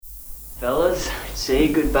Fellas,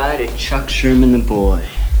 say goodbye to Chuck Sherman the boy.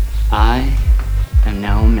 I am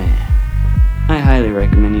now a man. I highly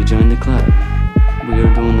recommend you join the club. We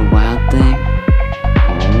are doing the wild thing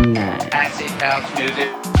all night. Acid house music.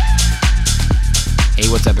 Hey,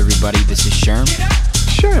 what's up, everybody? This is Sherm.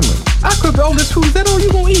 Sherman, I could all this food. Is that all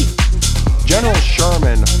you gonna eat? General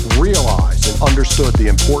Sherman realized and understood the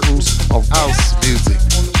importance of House music.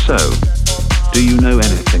 So, do you know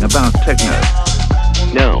anything about techno?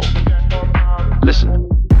 No. Listen.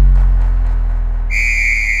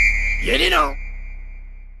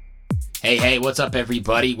 Hey, what's up,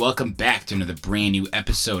 everybody? Welcome back to another brand new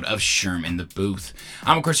episode of Sherm in the Booth.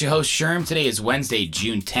 I'm, of course, your host, Sherm. Today is Wednesday,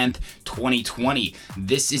 June 10th, 2020.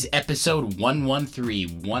 This is episode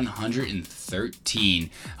 113.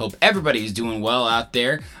 Hope everybody is doing well out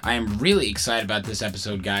there. I am really excited about this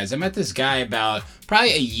episode, guys. I met this guy about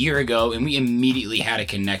probably a year ago, and we immediately had a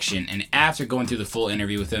connection. And after going through the full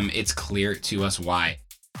interview with him, it's clear to us why.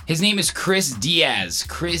 His name is Chris Diaz.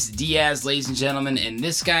 Chris Diaz, ladies and gentlemen, and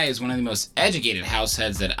this guy is one of the most educated house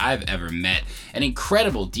heads that I've ever met. An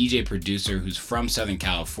incredible DJ producer who's from Southern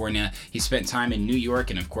California. He spent time in New York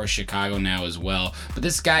and, of course, Chicago now as well. But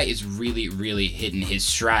this guy is really hitting his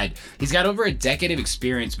stride. He's got over a decade of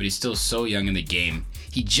experience, but he's still so young in the game.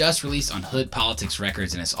 He just released on Hood Politics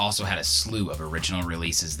Records and has also had a slew of original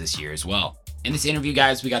releases this year as well. In this interview,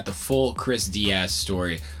 guys, we got the full Chris Diaz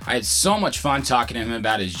story. I had so much fun talking to him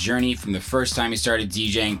about his journey from the first time he started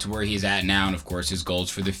DJing to where he's at now and, of course, his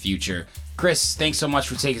goals for the future. Chris, thanks so much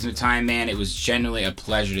for taking some time, man. It was genuinely a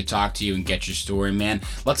pleasure to talk to you and get your story, man.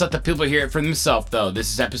 Let's let the people hear it for themselves, though.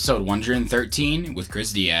 This is episode 113 with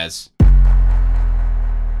Chris Diaz.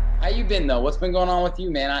 How you been, though? What's been going on with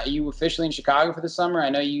you, man? Are you officially in Chicago for the summer?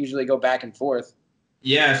 I know you usually go back and forth.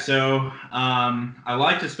 Yeah, so I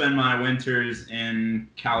like to spend my winters in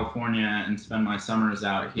California and spend my summers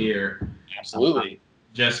out here. Absolutely.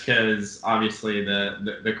 Just because, obviously,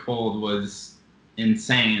 the cold was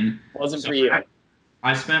insane. Wasn't for you.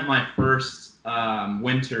 I spent my first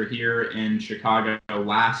winter here in Chicago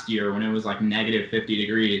last year when it was like negative 50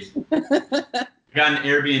 degrees. I got an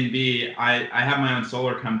Airbnb. I have my own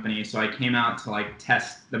solar company, so I came out to like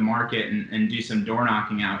test the market and do some door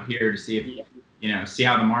knocking out here to see if see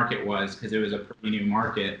how the market was, because it was a pretty new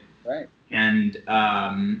market. Right. And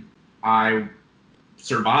I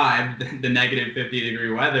survived the negative 50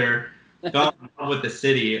 degree weather, fell in love with the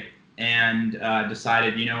city, and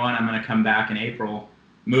decided, you know what, I'm going to come back in April.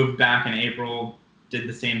 Moved back in April, did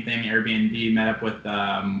the same thing, Airbnb, met up with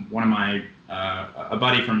one of my, a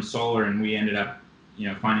buddy from Solar, and we ended up,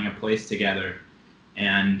 finding a place together.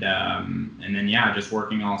 And then just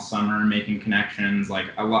working all summer, making connections. Like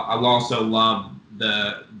I also love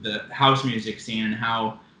the house music scene and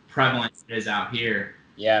how prevalent it is out here.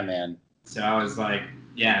 Yeah, man. So I was like,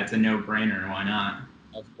 yeah, it's a no-brainer. Why not?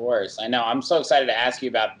 Of course. I know. I'm so excited to ask you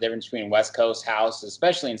about the difference between West Coast house,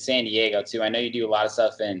 especially in San Diego too. I know you do a lot of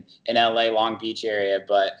stuff in LA, Long Beach area,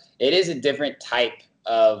 but it is a different type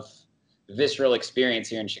of visceral experience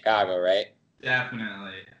here in Chicago, right?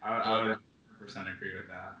 Definitely. I would agree with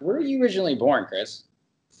that. Where were you originally born, Chris?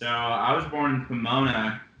 So I was born in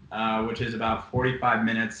Pomona, which is about 45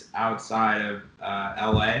 minutes outside of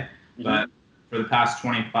LA. Mm-hmm. But for the past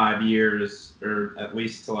 25 years, or at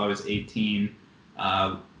least till I was 18,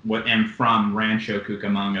 am from Rancho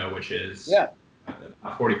Cucamonga, which is about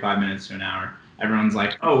 45 minutes to an hour. Everyone's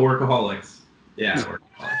like, oh, workaholics. Yeah,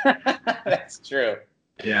 workaholics. That's true.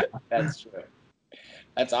 Yeah. That's true.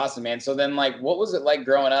 That's awesome, man. So then, what was it like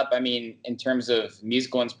growing up? I mean, in terms of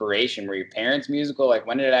musical inspiration, were your parents musical?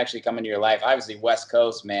 When did it actually come into your life? Obviously, West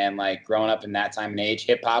Coast, man, growing up in that time and age,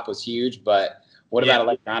 hip-hop was huge, but what about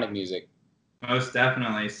electronic music? Most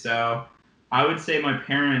definitely. So I would say my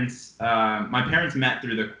parents met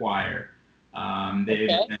through the choir. That's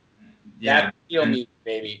real music,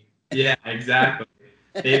 baby. Yeah, exactly.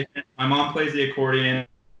 My mom plays the accordion,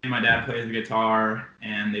 my dad plays the guitar,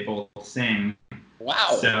 and they both sing.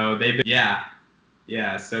 Wow. So they've been,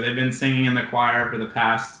 so they've been singing in the choir for the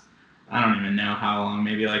past, I don't even know how long,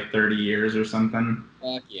 maybe like 30 years or something.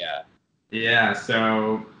 Heck yeah. Yeah,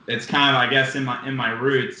 so it's kind of, I guess, in my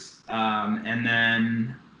roots. And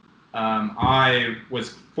then I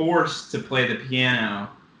was forced to play the piano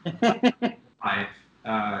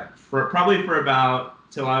for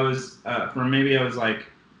about till I was I was like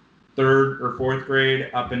third or fourth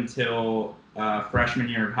grade up until freshman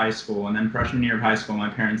year of high school. And then freshman year of high school, my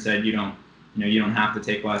parents said, you don't have to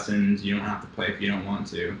take lessons. You don't have to play if you don't want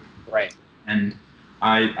to. Right. And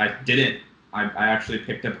I didn't. I actually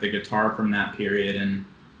picked up the guitar from that period and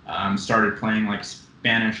started playing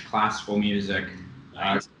Spanish classical music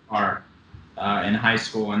guitar. in high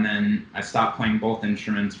school, and then I stopped playing both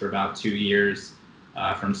instruments for about 2 years,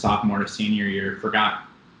 from sophomore to senior year. Forgot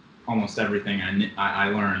almost everything I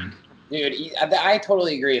learned. Dude, I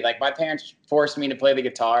totally agree. Like, my parents forced me to play the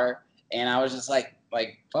guitar, and I was just like,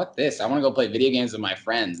 fuck this. I want to go play video games with my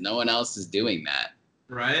friends. No one else is doing that.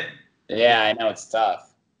 Right? Yeah, I know it's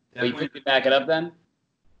tough. But you Definitely. could back it up then?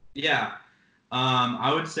 Yeah.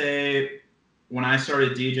 I would say when I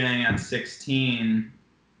started DJing at 16,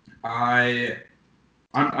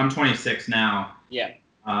 I'm 26 now. Yeah.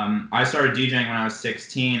 I started DJing when I was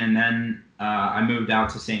 16, and then I moved out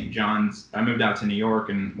to St. John's. I moved out to New York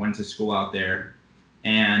and went to school out there.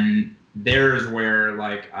 And there's where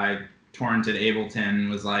like I torrented Ableton,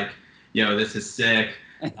 was like, yo, this is sick.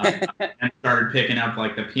 And started picking up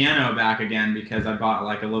like the piano back again because I bought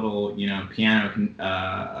like a little, piano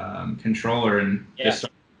controller and just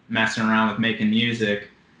started messing around with making music.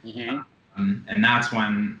 Mm-hmm. And that's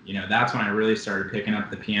when I really started picking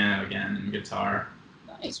up the piano again and guitar.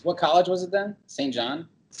 Nice. What college was it then? St. John?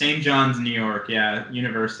 St. John's, New York, yeah,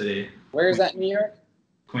 university. Where is that in New York?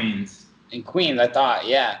 Queens. In Queens, I thought,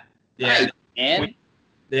 yeah. Yeah. Nice. And?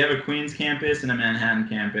 They have a Queens campus and a Manhattan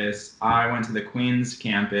campus. I went to the Queens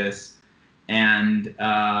campus, and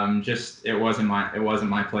it wasn't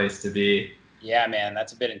my place to be. Yeah, man,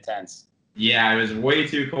 that's a bit intense. Yeah, it was way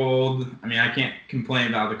too cold. I mean, I can't complain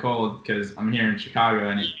about the cold because I'm here in Chicago,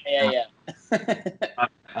 and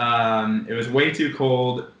it was way too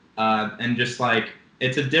cold, and just like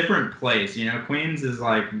it's a different place. Queens is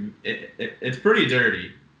like it's pretty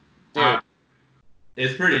dirty. Dude.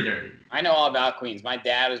 It's pretty dirty. I know all about Queens. My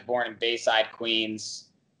dad was born in Bayside, Queens.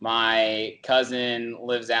 My cousin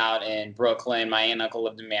lives out in Brooklyn. My aunt and uncle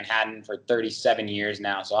lived in Manhattan for 37 years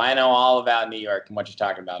now. So I know all about New York and what you're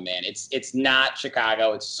talking about, man. It's not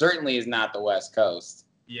Chicago. It certainly is not the West Coast.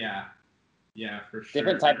 Yeah, for sure.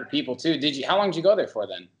 Different type of people too. How long did you go there for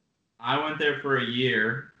then? I went there for a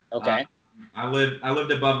year. Okay. I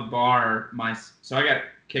lived above a bar. So I got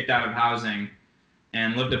kicked out of housing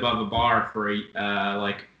and lived above a bar for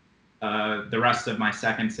the rest of my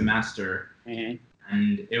second semester. Mm-hmm.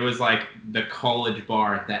 And it was like the college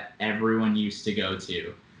bar that everyone used to go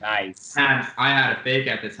to. Nice. I had a fake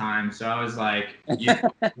at the time, so I was like,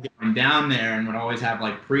 going down there and would always have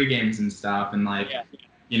like pre-games and stuff. And like,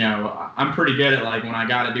 I'm pretty good at like when I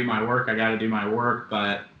got to do my work, I got to do my work.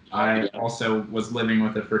 But I also was living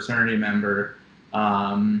with a fraternity member,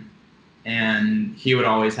 and he would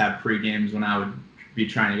always have pre-games when I would be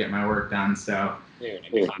trying to get my work done. So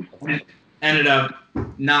it ended up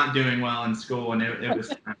not doing well in school, and it was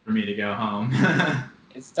time for me to go home.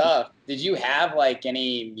 It's tough. Did you have like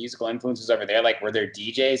any musical influences over there? Like, were there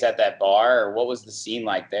DJs at that bar, or what was the scene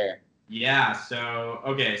like there? Yeah.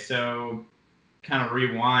 So kind of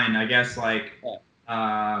rewind. I guess like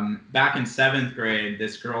back in 7th grade,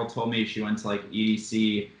 this girl told me she went to like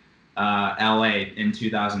EDC LA in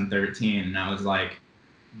 2013, and I was like,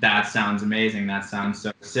 that sounds amazing. That sounds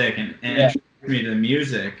so sick, and introduced me to the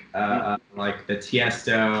music, like the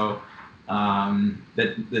Tiesto.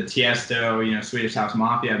 The Tiesto, Swedish House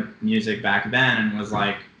Mafia music back then, and was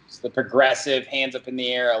like the progressive, hands up in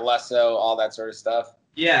the air, Alesso, all that sort of stuff.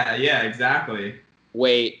 Yeah, exactly.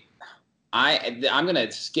 Wait, I'm gonna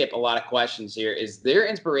skip a lot of questions here. Is there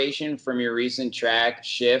inspiration from your recent track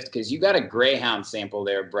Shift? Because you got a Greyhound sample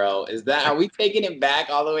there, bro. Are we taking it back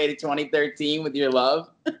all the way to 2013 with Your Love?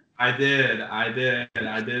 I did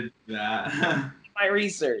that. My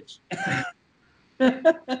research.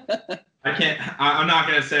 I'm not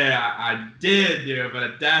going to say I did do it, but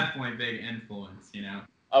a definitely big influence,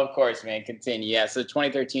 Of course, man. Continue. Yeah, so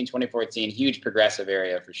 2013, 2014, huge progressive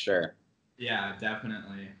area for sure. Yeah,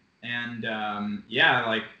 definitely. And,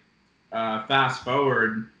 fast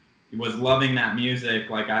forward, was loving that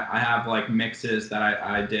music. Like, I have, like, mixes that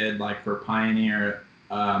I did, like, for Pioneer.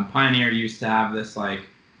 Pioneer used to have this, like,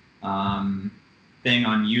 thing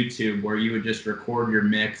on YouTube where you would just record your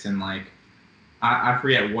mix and, like, I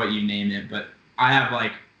forget what you name it, but I have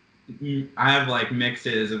like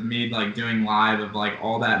mixes of me like doing live of like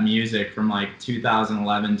all that music from like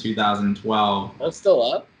 2011, 2012. That's still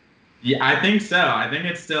up? Yeah, I think so. I think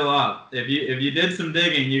it's still up. If you did some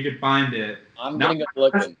digging, you could find it. I'm gonna go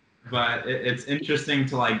looking. But it's interesting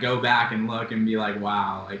to like go back and look and be like,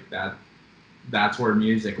 wow, like that's where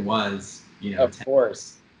music was, Of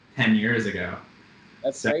course. 10 years ago.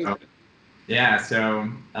 That's crazy. Yeah,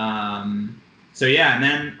 So yeah, and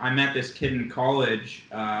then I met this kid in college.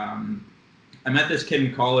 Who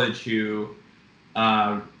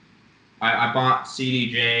I bought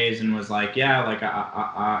CDJs and was like, yeah, like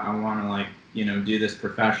I want to like do this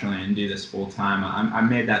professionally and do this full time. I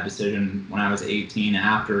made that decision when I was 18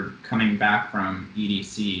 after coming back from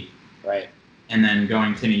EDC. Right. And then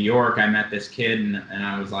going to New York, I met this kid, and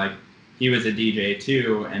I was like, he was a DJ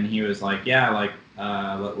too, and he was like, yeah, like,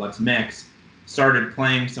 let's mix. Started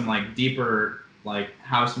playing some like deeper like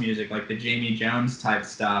house music, like the Jamie Jones type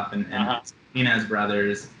stuff, and Inez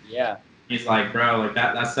Brothers. Yeah. He's like, bro, like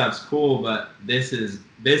that stuff's cool, but this is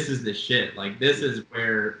the shit. Like this is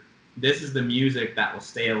the music that will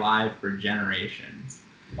stay alive for generations.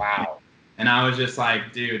 Wow. And I was just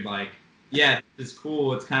like, dude, like, yeah, this is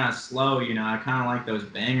cool. It's kind of slow, I kind of like those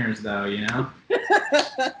bangers though,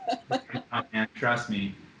 Oh, man, trust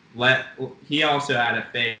me. He also had a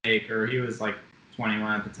fake, or he was like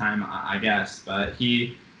 21 at the time, I guess, but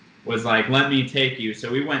he was like, let me take you. So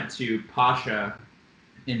we went to Pasha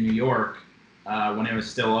in New York when it was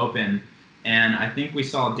still open, and I think we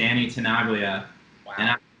saw Danny Tenaglia. Wow. And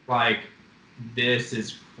I was like, this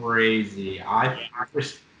is crazy. I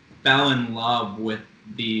just fell in love with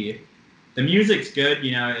the music's good,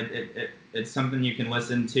 it's something you can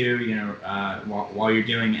listen to, while you're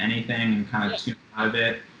doing anything and kind of tune out of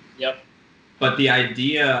it. Yep. But the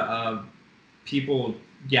idea of people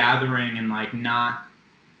gathering and like not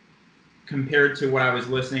compared to what I was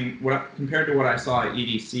compared to what I saw at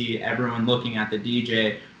EDC, everyone looking at the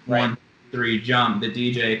DJ, right. 1, 2, 3, jump, the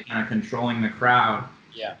DJ kind of controlling the crowd.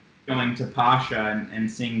 Yeah. Going to Pasha and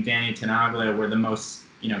seeing Danny Tenaglia were the most,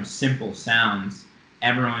 simple sounds.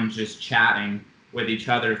 Everyone just chatting with each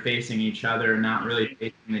other, facing each other, not really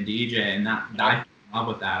facing the DJ, and I fell in love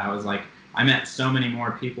with that. I was like, I met so many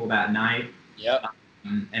more people that night. Yep.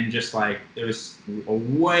 And just like, it was a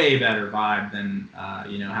way better vibe than,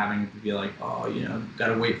 having to be like, oh,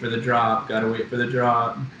 gotta wait for the drop.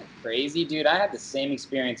 Crazy, dude. I had the same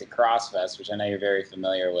experience at CrossFest, which I know you're very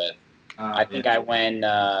familiar with. I think I went,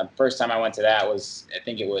 first time I went to that was, I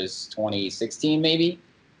think it was 2016 maybe.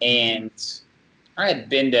 And I had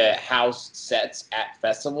been to house sets at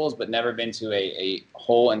festivals, but never been to a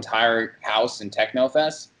whole entire house and techno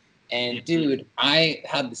fest. And dude, I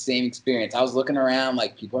had the same experience. I was looking around,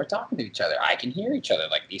 like, people are talking to each other. I can hear each other.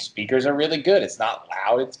 Like, these speakers are really good. It's not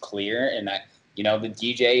loud, it's clear. And the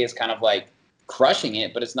DJ is kind of like crushing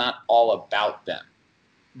it, but it's not all about them.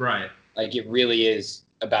 Right. Like, it really is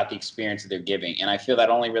about the experience that they're giving. And I feel that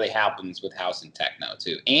only really happens with house and techno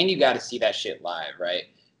too. And you got to see that shit live, right?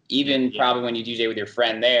 Even probably when you DJ with your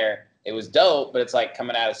friend there, it was dope, but it's like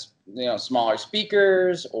coming out of smaller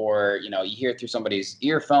speakers, or you hear it through somebody's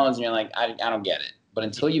earphones, and you're like, I don't get it. But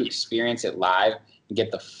until you experience it live and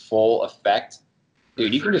get the full effect,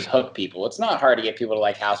 dude, you can just hook people. It's not hard to get people to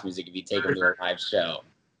like house music if you take them to a live show.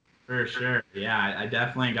 For sure, yeah, I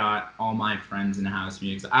definitely got all my friends in house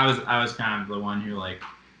music. I was kind of the one who like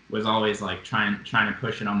was always like trying to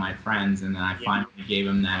push it on my friends, and then I finally gave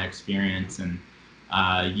them that experience. And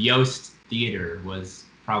Yoast Theater was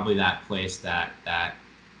probably that place that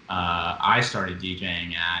I started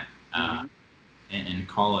DJing at in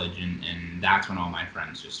college, and that's when all my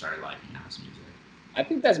friends just started liking house music. I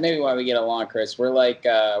think that's maybe why we get along, Chris. We're like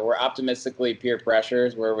we're optimistically peer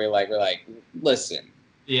pressures, where we're like, listen,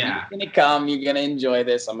 yeah, you're gonna come, you're gonna enjoy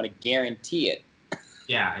this. I'm gonna guarantee it.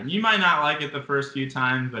 Yeah, and you might not like it the first few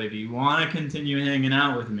times, but if you want to continue hanging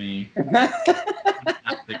out with me, you have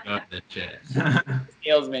to go to the shit.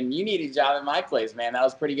 Salesman, you need a job at my place, man. That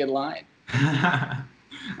was a pretty good line.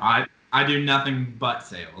 I do nothing but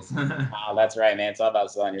sales. Oh, that's right, man. It's all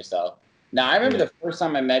about selling yourself. Now, I remember the first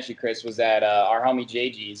time I met you, Chris, was at our homie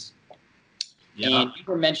JG's. Yeah. And you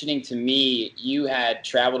were mentioning to me you had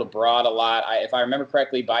traveled abroad a lot. If I remember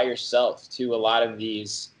correctly, by yourself to a lot of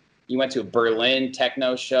these. You went to a Berlin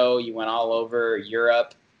techno show. You went all over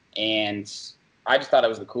Europe. And I just thought it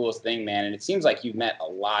was the coolest thing, man. And it seems like you met a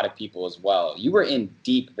lot of people as well. You were in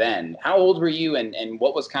deep then. How old were you, and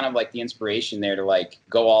what was kind of like the inspiration there to like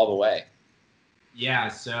go all the way? Yeah,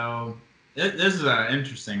 so this is an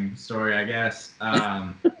interesting story, I guess.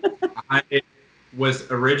 I was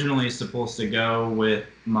originally supposed to go with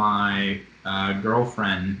my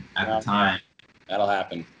girlfriend at the time. That'll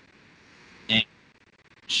happen. And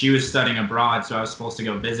she was studying abroad, so I was supposed to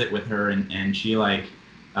go visit with her, and she like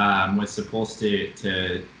was supposed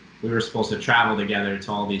to we were supposed to travel together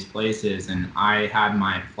to all these places, and I had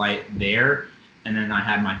my flight there, and then I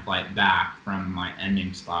had my flight back from my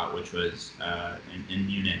ending spot, which was in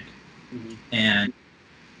Munich. Mm-hmm.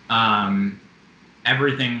 And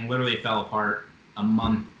everything literally fell apart a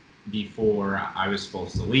month before I was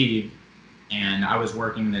supposed to leave, and I was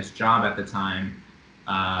working this job at the time,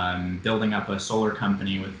 building up a solar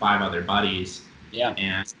company with 5 other buddies. Yeah.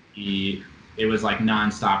 And it was like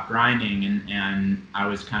nonstop grinding, and I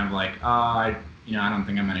was kind of like, oh, I don't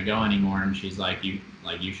think I'm gonna go anymore. And she's like, you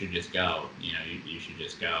should just go. You should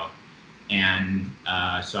just go. And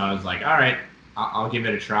so I was like, all right, I'll give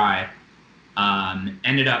it a try.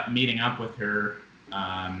 Ended up meeting up with her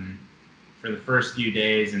for the first few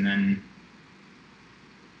days, and then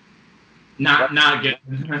not good.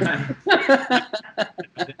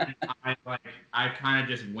 I kind of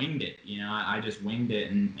just winged it, I just winged it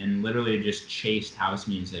and literally just chased house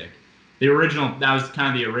music. That was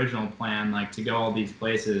kind of the original plan, like to go all these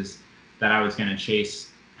places that I was going to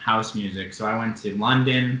chase house music. So I went to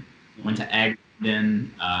London, went to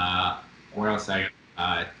Eglinton, where else I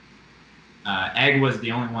go? Egg was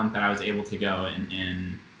the only one that I was able to go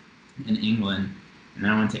in England. And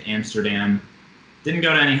then I went to Amsterdam. Didn't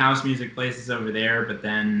go to any house music places over there, but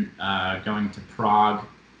then going to Prague,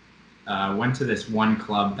 went to this one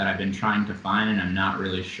club that I've been trying to find, and I'm not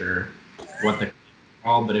really sure what the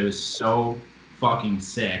called, but it was so fucking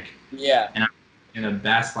sick. Yeah. And in the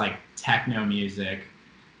best like techno music.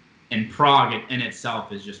 And Prague in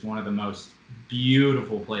itself is just one of the most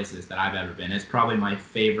beautiful places that I've ever been. It's probably my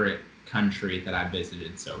favorite country that I've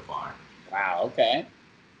visited so far. Wow, okay.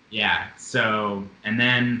 Yeah, so, and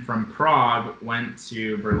then from Prague, went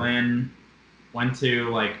to Berlin, went to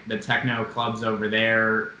like the techno clubs over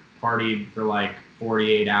there, partied for like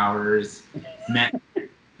 48 hours, met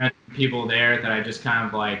people there that I just kind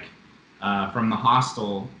of like, from the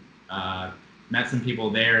hostel, met some people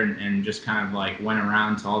there and just kind of like went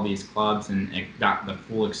around to all these clubs and it got the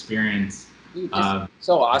full experience.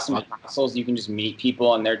 So awesome at hostels. You can just meet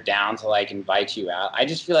people and they're down to like invite you out. I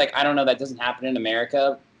just feel like, I don't know, that doesn't happen in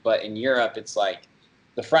America, but in Europe, it's like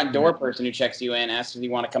the front door person who checks you in asks if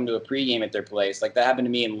you want to come to a pregame at their place. Like that happened to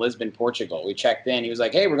me in Lisbon, Portugal. We checked in. He was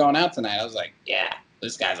like, hey, we're going out tonight. I was like, yeah,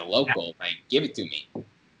 this guy's a local. Like, give it to me.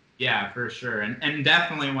 Yeah, for sure. And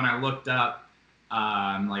definitely when I looked up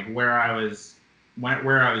like where I was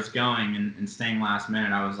going and staying last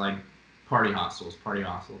minute, I was like, party hostels.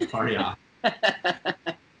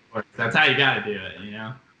 That's how you got to do it,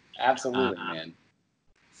 Absolutely, man.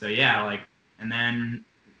 So yeah, like, and then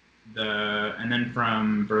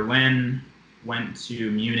from Berlin went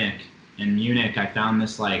to Munich. In Munich, I found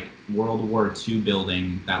this like World War II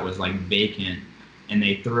building that was like vacant, and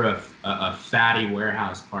they threw a fatty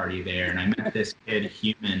warehouse party there, and I met this kid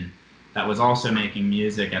Human that was also making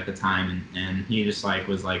music at the time, and he just like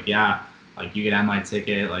was like, yeah, like you could have my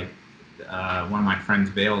ticket. Like one of my friends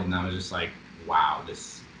bailed, and I was just like, wow, it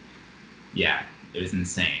was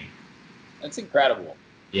insane. That's incredible.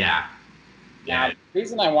 Yeah. Now, the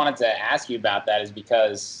reason I wanted to ask you about that is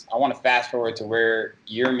because I want to fast forward to where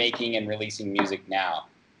you're making and releasing music now.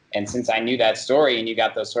 And since I knew that story and you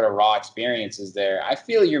got those sort of raw experiences there, I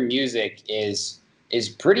feel your music is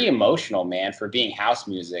pretty emotional, man, for being house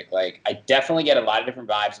music. Like, I definitely get a lot of different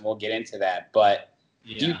vibes, and we'll get into that. But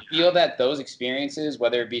do you feel that those experiences,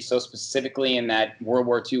 whether it be so specifically in that World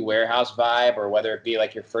War II warehouse vibe or whether it be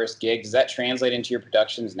like your first gig, does that translate into your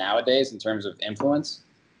productions nowadays in terms of influence?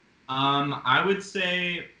 I would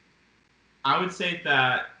say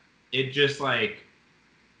that it just like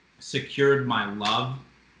secured my love.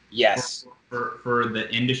 Yes. For the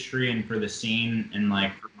industry and for the scene and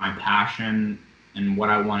like for my passion and what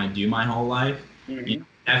I want to do my whole life. Mm-hmm. It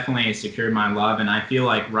definitely secured my love, and I feel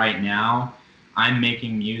like right now I'm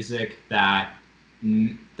making music that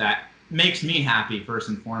makes me happy first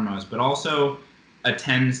and foremost, but also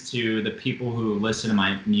attends to the people who listen to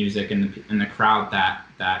my music and the crowd that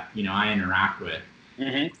I interact with.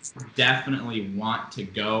 Mm-hmm. Definitely want to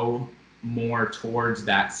go more towards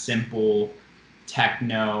that simple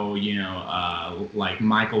techno, like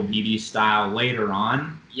Michael Beebe style later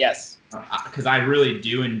on. Yes. Because I really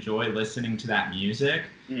do enjoy listening to that music,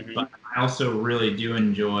 mm-hmm. but I also really do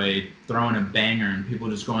enjoy throwing a banger and people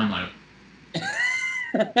just going like,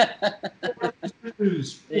 what is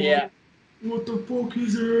this? Yeah. What the fuck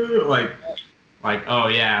is it? Like, oh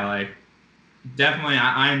yeah, like definitely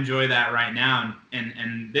I enjoy that right now.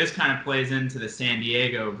 And this kind of plays into the San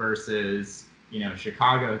Diego versus,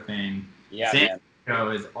 Chicago thing. Yeah, San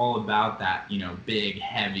Diego is all about that, big,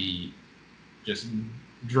 heavy, just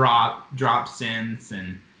drop synths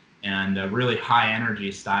and a really high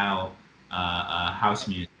energy style house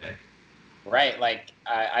music. Right. Like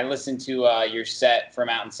I listened to your set from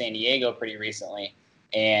out in San Diego pretty recently,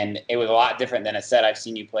 and it was a lot different than a set I've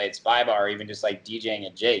seen you play at Spy Bar or even just like DJing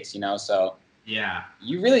at Jake's, so yeah,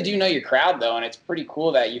 you really do know your crowd though, and it's pretty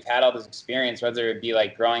cool that you've had all this experience, whether it be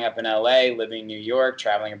like growing up in LA, living in New York,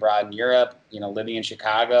 traveling abroad in Europe, living in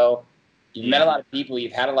Chicago. You've met a lot of people.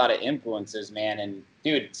 You've had a lot of influences, man. And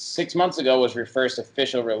dude, 6 months ago was your first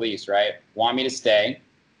official release, right? Want Me to Stay.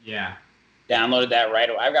 Yeah. Downloaded that right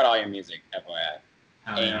away. I've got all your music, FYI.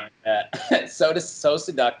 Hell yeah. And So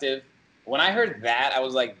Seductive. When I heard that, I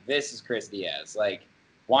was like, this is Chris Diaz. Like,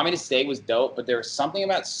 Want Me to Stay was dope, but there was something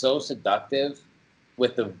about So Seductive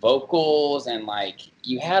with the vocals, and like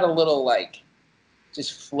you had a little like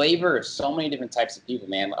just flavor of so many different types of people,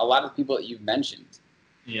 man. A lot of the people that you've mentioned.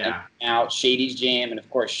 Yeah. Now, Shady's Jam, and of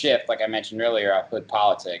course Shift, like I mentioned earlier, off Hood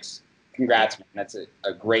Politics. Congrats, man. That's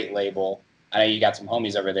a great label. I know you got some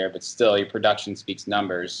homies over there, but still, your production speaks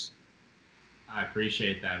numbers. I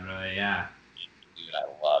appreciate that, really. Yeah. Dude, I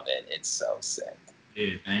love it. It's so sick.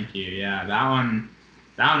 Dude, thank you. Yeah, that one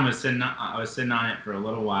was sitting. I was sitting on it for a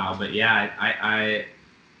little while, but yeah, I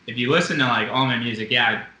if you listen to like all my music,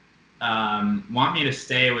 yeah, Want Me to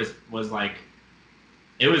Stay was like,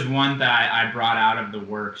 it was one that I brought out of the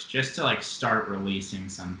works just to like start releasing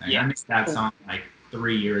something. Yeah. I made that song like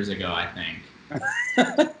 3 years ago, I think.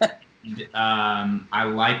 I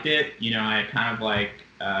liked it. You know, I kind of like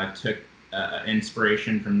took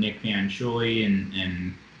inspiration from Nick Fanciulli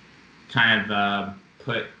and kind of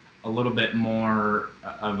put a little bit more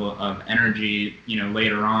of energy, you know,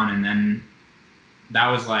 later on, and then that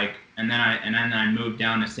was like, and then I moved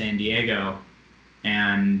down to San Diego,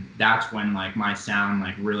 and that's when like my sound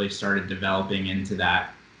like really started developing into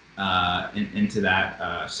that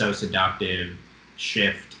So Seductive,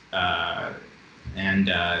 Shift,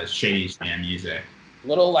 and Shady's Jam music.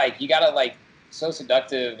 Little like you gotta like So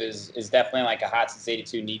Seductive is definitely like a Hot Since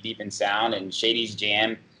 '82 knee deep in sound, and Shady's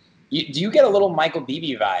Jam. Do you get a little Michael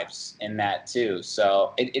Beebe vibes in that too?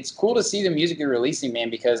 So it's cool to see the music you're releasing, man,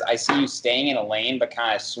 because I see you staying in a lane but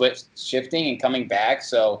kind of shifting and coming back.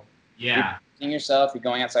 So Yeah. you're pushing yourself, you're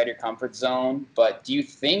going outside your comfort zone. But do you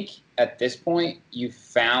think at this point you've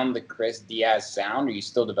found the Chris Diaz sound, or are you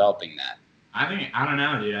still developing that? I don't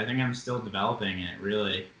know, dude. I think I'm still developing it,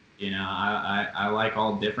 really. You know, I like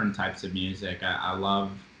all different types of music. I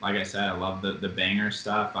love, like I said, I love the banger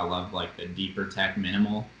stuff. I love like the deeper tech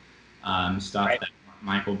minimal stuff Right. that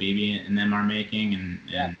Michael Beebe and them are making,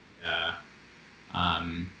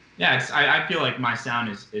 I feel like my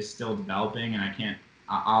sound is still developing, and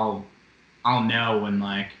I'll know when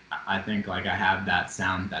like I think like I have that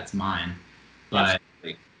sound that's mine, but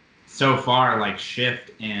Absolutely. so far like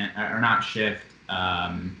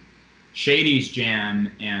Shady's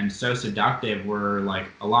Jam and So Seductive were like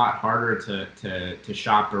a lot harder to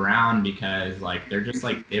shop around because like they're just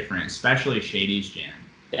like different, especially Shady's Jam.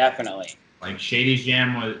 Definitely. Like Shady's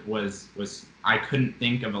Jam was I couldn't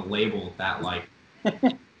think of a label that like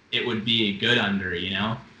it would be good under, you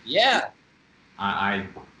know? Yeah. I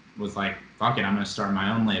was like, fuck it, I'm gonna start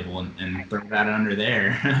my own label and throw that under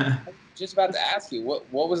there. Just about to ask you,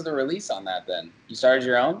 what was the release on that then? You started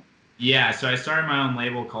your own? Yeah, so I started my own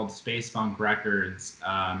label called Space Funk Records.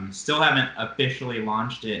 Still haven't officially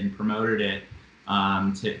launched it and promoted it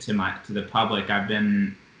to the public. I've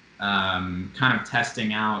been kind of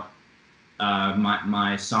testing out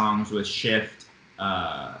my songs with Shift,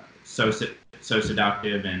 So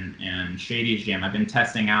Seductive, and Shady's Jam. I've been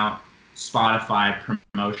testing out Spotify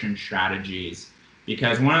promotion strategies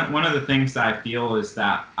because one of the things that I feel is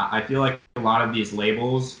that I feel like a lot of these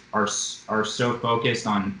labels are so focused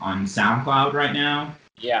on SoundCloud right now.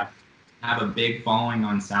 Yeah. Have a big following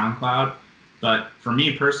on SoundCloud, but for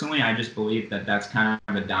me personally, I just believe that that's kind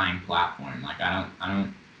of a dying platform. Like I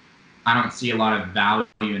don't see a lot of value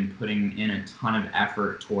in putting in a ton of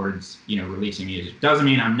effort towards, you know, releasing music. Doesn't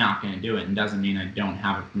mean I'm not going to do it, and doesn't mean I don't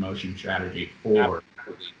have a promotion strategy for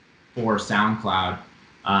SoundCloud.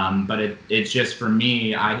 But it's just for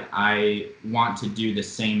me, I want to do the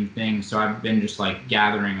same thing. So I've been just like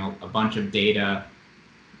gathering a bunch of data,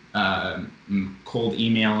 cold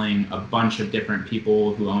emailing a bunch of different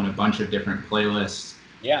people who own a bunch of different playlists.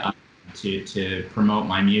 Yeah. To promote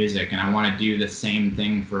my music, and I want to do the same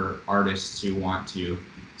thing for artists who want to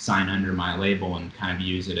sign under my label and kind of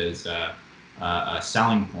use it as a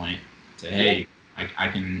selling point to, hey, I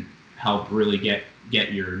can help really get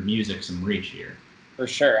your music some reach here. For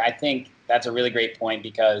sure. I think that's a really great point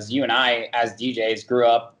because you and I, as DJs, grew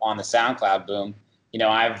up on the SoundCloud boom. You know,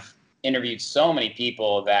 I've interviewed so many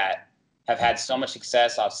people that have had so much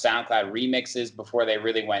success off SoundCloud remixes before they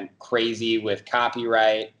really went crazy with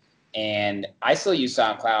copyright. And I still use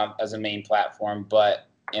SoundCloud as a main platform, but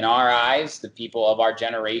in our eyes, the people of our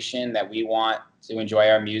generation that we want to enjoy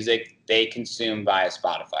our music, they consume via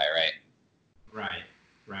Spotify, right?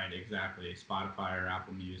 Right, exactly. Spotify or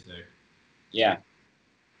Apple Music. Yeah.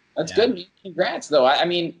 That's good. Congrats, though. I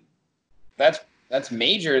mean, that's That's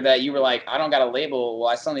major that you were like, I don't got a label. Well,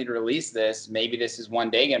 I still need to release this. Maybe this is one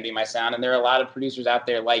day going to be my sound. And there are a lot of producers out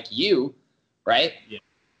there like you, right? Yeah.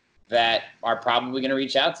 That are probably going to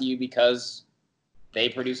reach out to you because they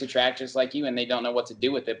produce a track just like you and they don't know what to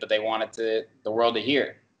do with it, but they want the world to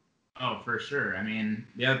hear. Oh, for sure. I mean,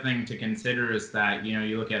 the other thing to consider is that, you know,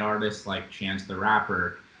 you look at artists like Chance the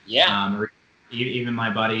Rapper. Yeah. Or even my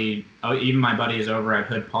buddies over at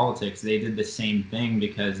Hood Politics, they did the same thing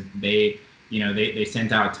because they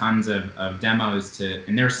sent out tons of demos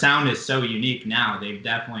and their sound is so unique now. They've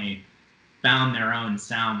definitely found their own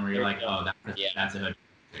sound where you're like, oh, that's a Hood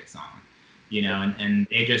Politics song, you know, and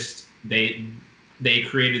they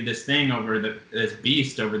created this thing this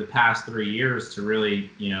beast over the past 3 years to really,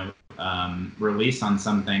 you know, release on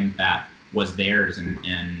something that was theirs.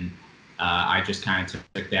 And I just kind of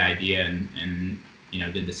took the idea and, you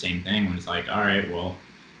know, did the same thing. And was like, all right, well,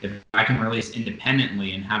 if I can release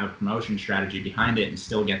independently and have a promotion strategy behind it and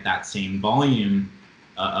still get that same volume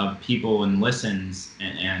of people and listens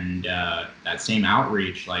and that same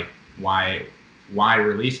outreach, like why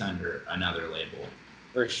release under another label?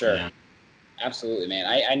 For sure. You know? Absolutely, man.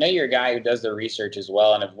 I know you're a guy who does the research as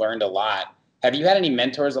well and have learned a lot. Have you had any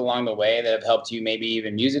mentors along the way that have helped you maybe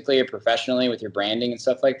even musically or professionally with your branding and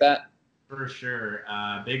stuff like that? For sure.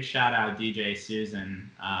 Big shout out DJ Susan.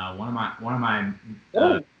 One of my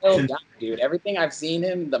guy, dude. Everything I've seen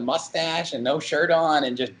him, the mustache and no shirt on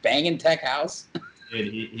and just banging tech house.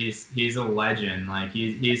 Dude, he's a legend. Like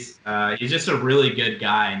he's just a really good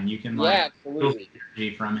guy, and you can feel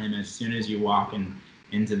energy from him as soon as you walk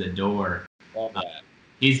into the door.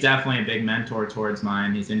 He's definitely a big mentor towards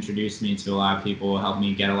mine. He's introduced me to a lot of people, helped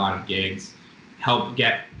me get a lot of gigs, helped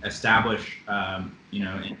get established, you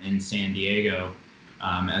know, in San Diego,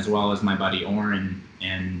 as well as my buddy Oren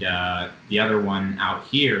and the other one out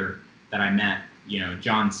here that I met, you know,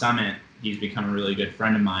 John Summit. He's become a really good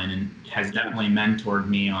friend of mine and has definitely mentored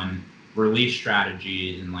me on release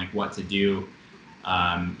strategies and like what to do.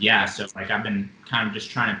 So like I've been kind of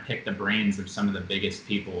just trying to pick the brains of some of the biggest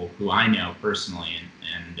people who I know personally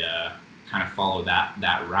and kind of follow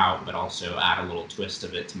that route, but also add a little twist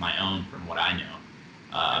of it to my own from what I know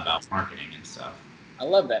about marketing and stuff. I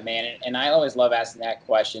love that, man. And I always love asking that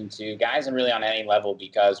question to guys and really on any level,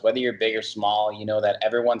 because whether you're big or small, you know that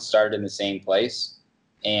everyone started in the same place.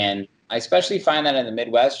 And I especially find that in the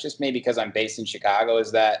Midwest, just maybe because I'm based in Chicago,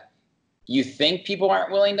 is that you think people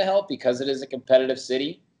aren't willing to help because it is a competitive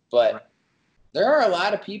city, but there are a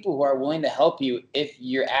lot of people who are willing to help you if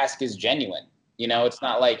your ask is genuine. You know, it's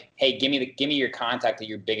not like, hey, give me your contact at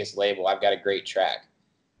your biggest label. I've got a great track.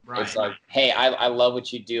 Right. It's like, hey, I love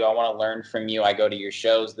what you do. I want to learn from you. I go to your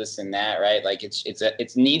shows, this and that, right? Like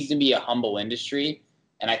it needs to be a humble industry,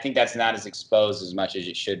 and I think that's not as exposed as much as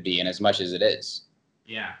it should be, and as much as it is.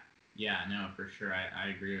 Yeah, no, for sure. I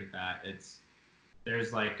agree with that.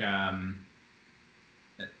 There's like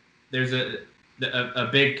there's a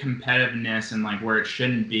big competitiveness and like where it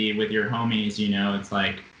shouldn't be with your homies. You know, it's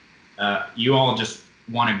like you all just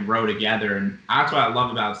want to grow together, and that's what I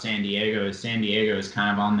love about San Diego is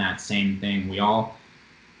kind of on that same thing. We all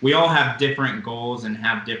have different goals and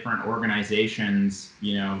have different organizations,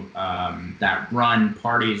 you know, that run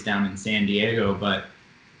parties down in San Diego, but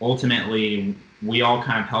ultimately we all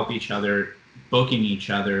kind of help each other, booking each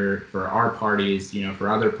other for our parties, you know, for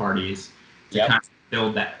other parties to kind of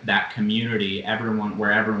build that community,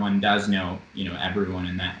 where everyone does know, you know, everyone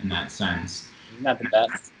in that sense. Isn't that the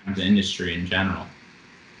best? The industry in general.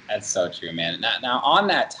 That's so true, man. Now on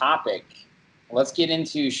that topic, let's get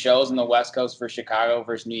into shows on the West Coast for Chicago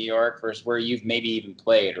versus New York versus where you've maybe even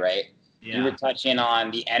played, right? Yeah. You were touching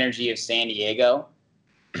on the energy of San Diego.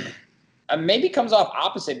 Maybe comes off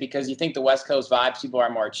opposite because you think the West Coast vibes, people are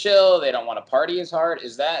more chill. They don't want to party as hard.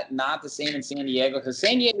 Is that not the same in San Diego? Because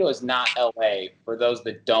San Diego is not LA for those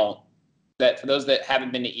that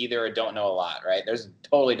haven't been to either or don't know a lot, right? There's a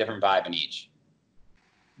totally different vibe in each.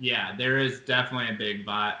 Yeah, there is definitely a big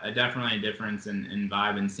vibe, definitely a difference in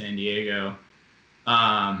vibe in San Diego.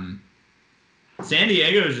 San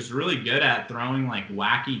Diego is just really good at throwing like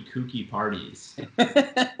wacky, kooky parties.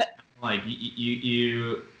 Like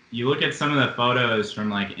you look at some of the photos from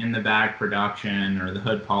like In the Bag production or the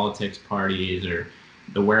Hood Politics parties or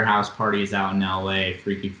the warehouse parties out in LA,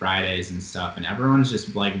 Freaky Fridays and stuff, and everyone's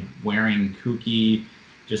just like wearing kooky,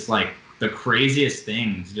 just like the craziest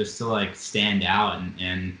things just to like stand out,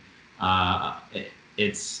 and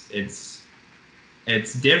it's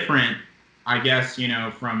different, I guess, you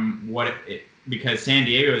know, from what because San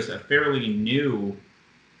Diego is a fairly new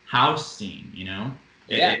house scene, you know.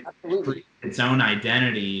 Absolutely. Its own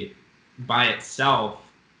identity by itself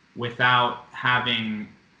without having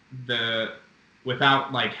the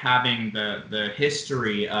without like having the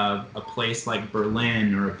history of a place like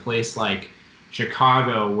Berlin or a place like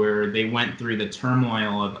Chicago, where they went through the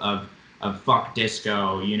turmoil of fuck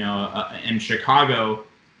disco, you know, and Chicago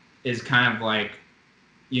is kind of like,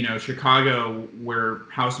 you know, Chicago, where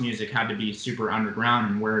house music had to be super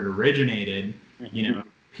underground and where it originated, you know,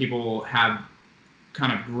 people have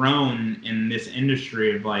kind of grown in this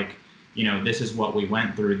industry of like, you know, this is what we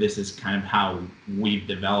went through. This is kind of how we've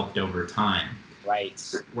developed over time. Right.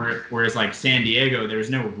 Whereas like San Diego, there's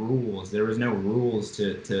no rules. There was no rules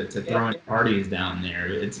to throwing parties down there.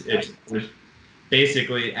 It's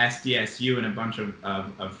basically SDSU and a bunch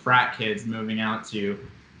of frat kids moving out to,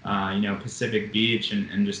 you know, Pacific Beach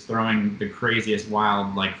and just throwing the craziest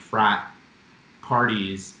wild like frat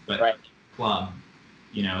parties, but club.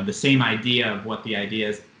 You know, the same idea of what the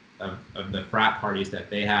ideas of the frat parties that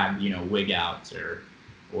they had, you know, wig outs or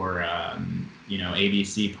you know,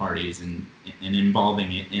 ABC parties and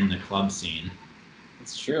involving it in the club scene.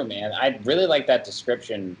 It's true, man. I really like that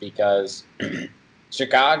description because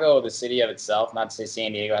Chicago, the city of itself, not to say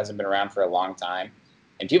San Diego hasn't been around for a long time,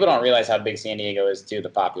 and people don't realize how big San Diego is too, the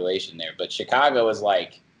population there. But Chicago is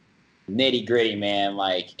like nitty gritty, man.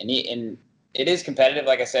 Like, and it is competitive,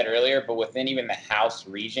 like I said earlier, but within even the house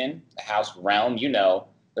region, the house realm, you know,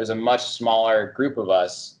 there's a much smaller group of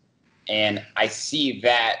us. And I see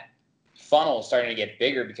that funnel starting to get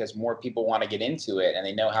bigger because more people want to get into it and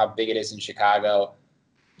they know how big it is in Chicago.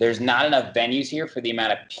 There's not enough venues here for the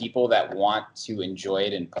amount of people that want to enjoy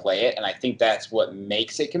it and play it. And I think that's what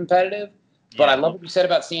makes it competitive. But I love what you said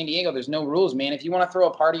about San Diego. There's no rules, man. If you want to throw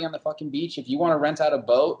a party on the fucking beach, if you want to rent out a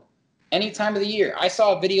boat, any time of the year. I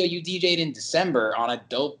saw a video you DJ'd in December on a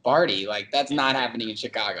dope party. Like, that's not happening in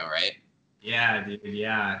Chicago, right? Yeah, dude,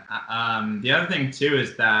 yeah. The other thing, too,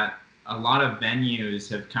 is that a lot of venues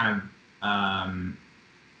have kind of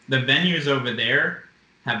the venues over there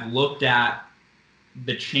have looked at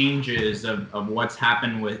the changes of what's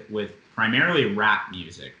happened with primarily rap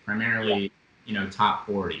music, primarily, you know, top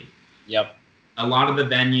 40. Yep. A lot of the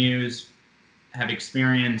venues have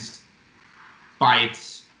experienced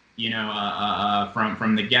fights, you know,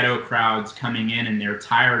 from the ghetto crowds coming in, and they're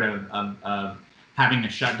tired of having to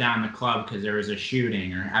shut down the club because there was a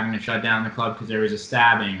shooting, or having to shut down the club because there was a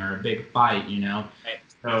stabbing or a big fight, you know. Right.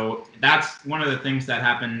 So that's one of the things that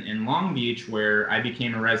happened in Long Beach, where I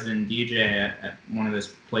became a resident DJ at one of this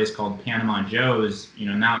place called Panama Joe's. You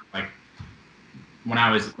know, now, like, when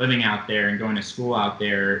I was living out there and going to school out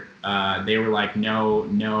there, they were like, no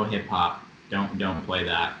hip hop, don't play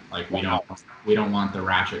that. Like, we don't want the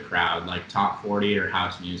ratchet crowd, like top 40 or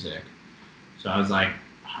house music. So I was like,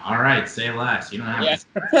 all right, say less. You don't have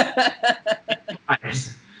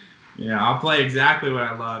to. You know, I'll play exactly what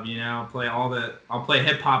I love. You know, I'll play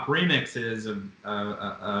hip hop remixes of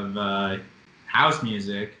house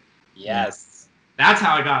music. Yes. That's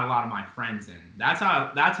how I got a lot of my friends in. That's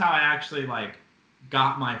how I actually like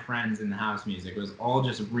got my friends in the house music. It was all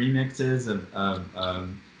just remixes of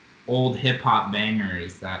old hip hop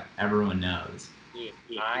bangers that everyone knows. Dude,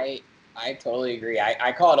 I totally agree.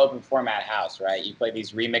 I call it open format house, right? You play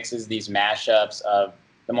these remixes, these mashups of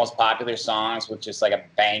the most popular songs with just like a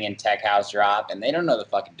banging tech house drop, and they don't know the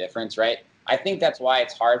fucking difference, right? I think that's why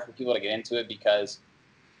it's hard for people to get into it, because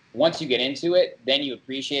once you get into it, then you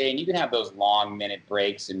appreciate it, and you can have those long minute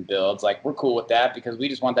breaks and builds. Like, we're cool with that because we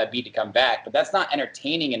just want that beat to come back, but that's not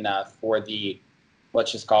entertaining enough for the,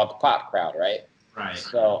 let's just call it the pop crowd, right? Right.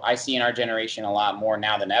 So I see in our generation a lot more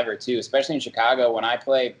now than ever, too, especially in Chicago. When I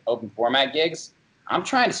play open format gigs, I'm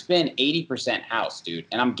trying to spin 80% house, dude,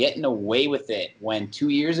 and I'm getting away with it when 2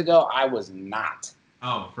 years ago I was not.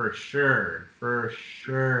 Oh, for sure.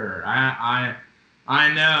 I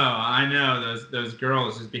know those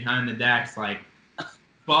girls just behind the decks, like,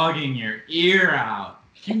 bugging your ear out.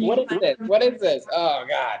 What is this? Oh,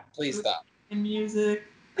 God, please stop. Music.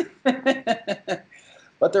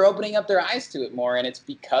 But they're opening up their eyes to it more, and it's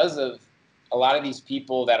because of a lot of these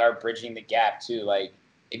people that are bridging the gap, too. Like,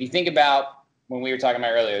 if you think about when we were talking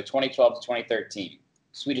about earlier, 2012 to 2013,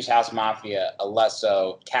 Swedish House Mafia,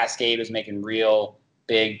 Alesso, Cascade was making real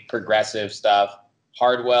big progressive stuff.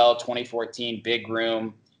 Hardwell, 2014, Big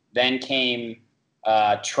Room. Then came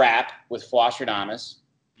Trap with Flosstradamus.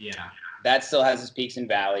 Yeah. That still has its peaks and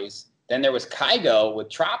valleys. Then there was Kygo with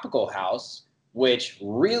Tropical House, which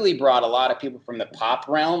really brought a lot of people from the pop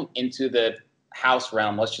realm into the house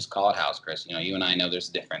realm. Let's just call it house, Chris. You know, you and I know there's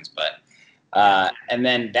a difference, but and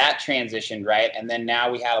then that transitioned, right? And then now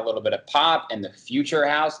we had a little bit of pop and the future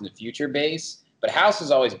house and the future bass. But house has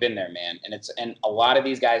always been there, man. And a lot of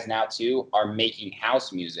these guys now too are making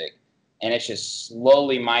house music, and it's just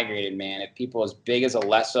slowly migrated, man. If people as big as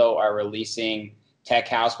Alesso are releasing tech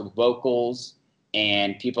house with vocals,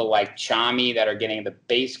 and people like Chami that are getting the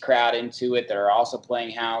bass crowd into it that are also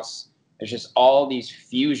playing house. There's just all these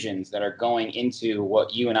fusions that are going into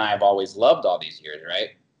what you and I have always loved all these years, right?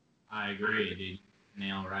 I agree, dude.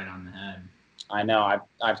 Nail right on the head. I know.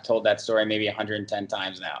 I've told that story maybe 110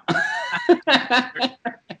 times now. Your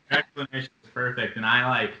explanation is perfect, and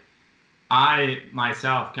I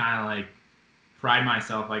myself kind of like pride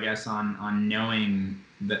myself, I guess, on knowing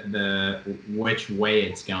the which way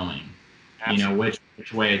it's going. Absolutely. You know,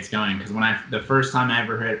 which way it's going. Because the first time I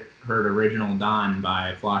ever heard Original Dawn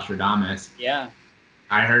by Flosstradamus, Yeah.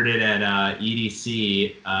 I heard it at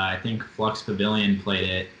EDC. I think Flux Pavilion played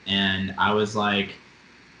it, and I was like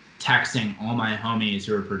texting all my homies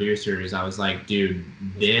who are producers. I was like, dude,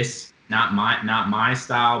 this not my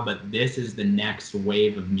style, but this is the next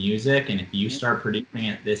wave of music, and if you start producing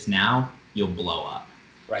it this now, you'll blow up.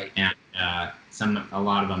 Right. And a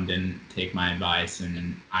lot of them didn't take my advice,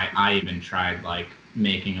 and I even tried like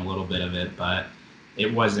making a little bit of it, but I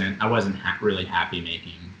wasn't really happy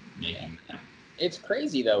making that. It's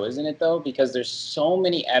crazy though, isn't it though? Because there's so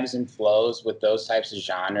many ebbs and flows with those types of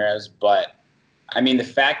genres. But I mean, the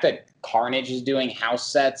fact that Carnage is doing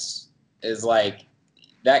house sets is like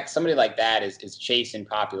that. Somebody like that is chasing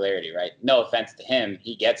popularity, right? No offense to him,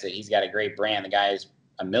 he gets it. He's got a great brand. The guy is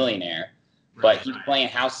a millionaire, but he's playing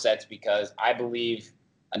house sets because I believe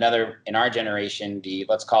another in our generation,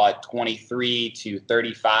 let's call it 23 to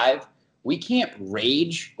 35, we can't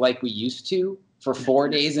rage like we used to for 4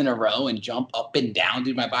 days in a row and jump up and down.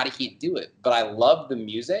 Dude, my body can't do it. But I love the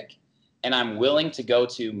music, and I'm willing to go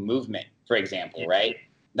to movement, for example, right?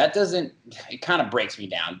 That doesn't, it kind of breaks me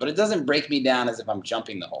down, but it doesn't break me down as if I'm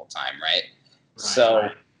jumping the whole time, right? So,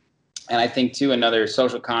 and I think, too, another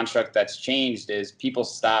social construct that's changed is people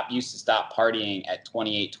used to stop partying at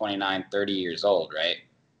 28, 29, 30 years old, right?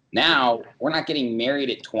 Now, we're not getting married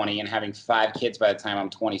at 20 and having 5 kids by the time I'm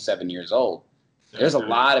 27 years old. There's a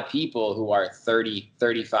lot of people who are 30,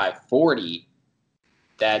 35, 40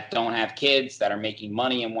 that don't have kids, that are making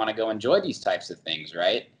money and want to go enjoy these types of things,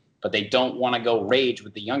 right? But they don't want to go rage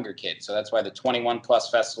with the younger kids. So that's why the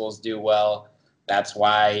 21-plus festivals do well. That's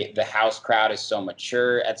why the house crowd is so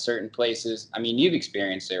mature at certain places. I mean, you've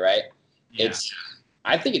experienced it, right? Yeah.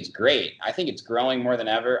 I think it's great. I think it's growing more than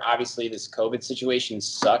ever. Obviously, this COVID situation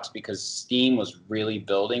sucks because steam was really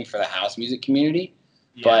building for the house music community.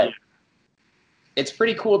 Yeah. But it's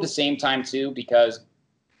pretty cool at the same time, too, because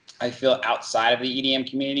I feel outside of the EDM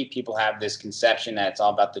community, people have this conception that it's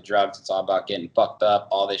all about the drugs, it's all about getting fucked up,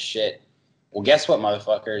 all this shit. Well, guess what,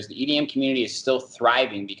 motherfuckers? The EDM community is still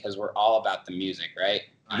thriving because we're all about the music, right?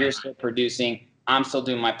 You're still producing. I'm still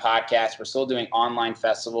doing my podcast. We're still doing online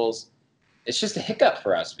festivals. It's just a hiccup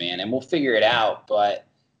for us, man, and we'll figure it out. But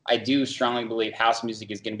I do strongly believe house music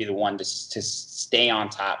is going to be the one to stay on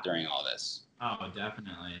top during all this. Oh,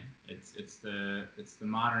 definitely. It's the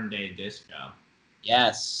modern day disco.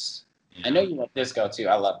 Yes. You I know you love disco, too.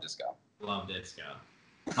 I love disco. Love disco.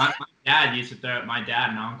 My dad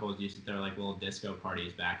and uncles used to throw like little disco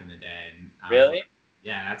parties back in the day. And Really?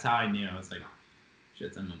 Yeah, that's how I knew. It was like,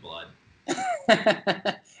 shit's in the blood.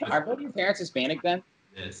 Are both your parents Hispanic then?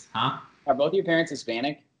 Huh? Are both your parents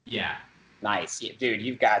Hispanic? Yeah. Nice. Yeah, dude,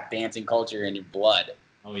 you've got dancing culture in your blood.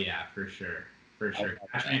 Oh yeah, for sure. For sure.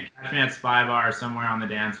 Okay. Catch me at Spy Bar somewhere on the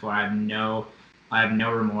dance floor. I have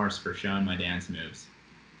no remorse for showing my dance moves.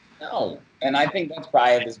 No. And I think that's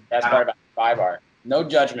probably the best part about Spy Bar. No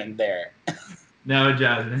judgment there. No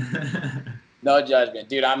judgment. No judgment.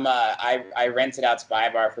 Dude, I rented out Spy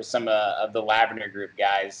Bar for some of the Lavender Group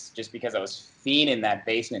guys just because I was fiending that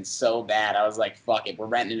basement so bad. I was like, fuck it. We're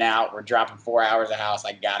renting it out. We're dropping 4 hours a house.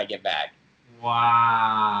 I got to get back.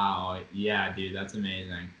 Wow. Yeah, dude, that's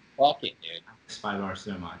amazing. Fuck it, dude. I miss Spy Bar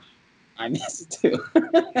so much. I miss it too.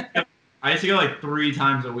 I used to go like 3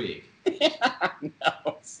 times a week.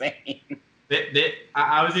 No, same.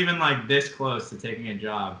 I was even like this close to taking a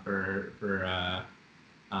job for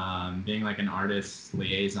being like an artist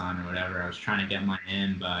liaison or whatever. I was trying to get mine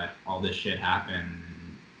in, but all this shit happened.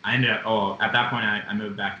 I ended up, at that point, I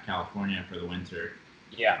moved back to California for the winter.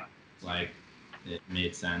 Yeah. Like, it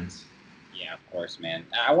made sense. Yeah, of course, man.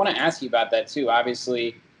 I want to ask you about that too.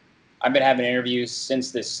 Obviously, I've been having interviews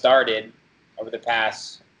since this started over the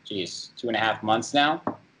past, 2.5 months now.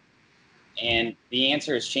 And the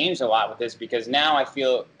answer has changed a lot with this because now I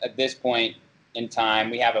feel at this point in time,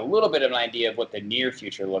 we have a little bit of an idea of what the near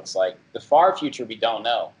future looks like. The far future, we don't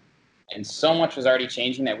know. And so much was already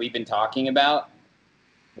changing that we've been talking about.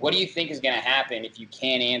 What do you think is going to happen if you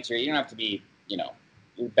can't answer? You don't have to be,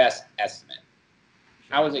 your best estimate.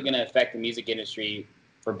 How is it going to affect the music industry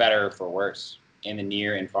for better or for worse in the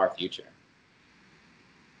near and far future?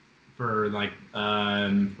 for like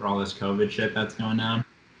for all this COVID shit that's going on.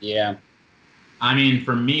 Yeah. I mean,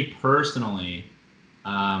 for me personally,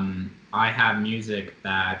 I have music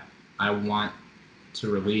that I want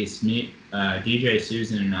to release. Me, DJ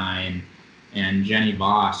Susan and I and Jenny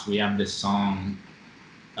Voss, we have this song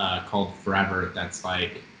called Forever that's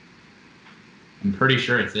like, I'm pretty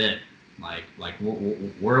sure it's it. Like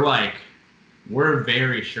we're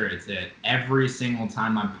very sure it's it. Every single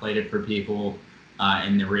time I've played it for people,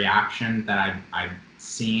 and the reaction that I've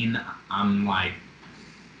seen, I'm like,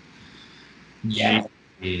 Yeah.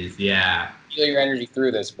 geez, yeah. Feel your energy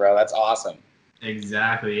through this, bro. That's awesome.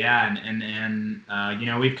 Exactly, yeah, and you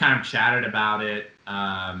know, we've kind of chatted about it.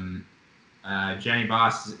 Jenny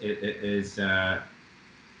Voss is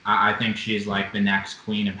I think she's like the next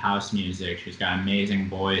queen of house music. She's got an amazing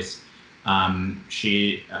voice.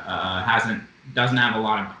 She doesn't have a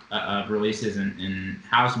lot of releases in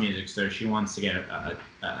house music, so she wants to get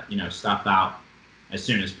you know, stuff out as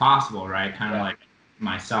soon as possible, right? Kind of like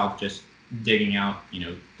myself, just digging out, you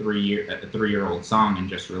know, a 3-year-old song and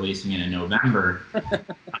just releasing it in November.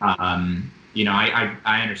 You know,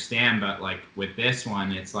 I understand, but like with this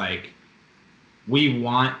one, it's like we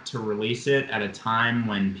want to release it at a time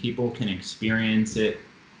when people can experience it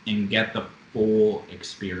and get the full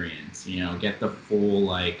experience, you know, get the full,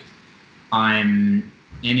 like, I'm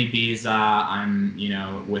in Ibiza, I'm, you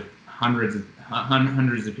know, with hundreds of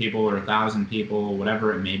people or 1,000 people,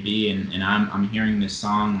 whatever it may be, and I'm hearing this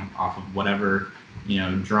song off of whatever, you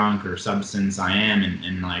know, drunk or substance I am,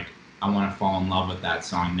 and like, I want to fall in love with that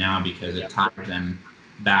song now because it ties them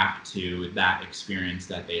back to that experience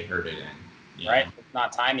that they heard it in. Right? It's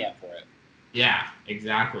not time yet for it. Yeah,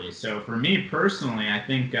 exactly. So for me personally, I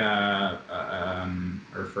think, or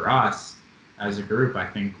for us as a group, I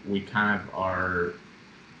think we kind of are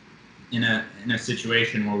in a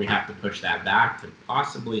situation where we have to push that back to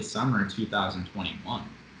possibly summer 2021.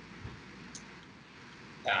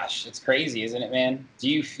 Gosh, it's crazy, isn't it, man? Do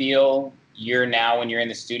you feel you're now, when you're in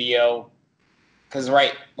the studio, because,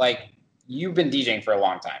 right, like, you've been DJing for a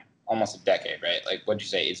long time, almost a decade, right? Like, what'd you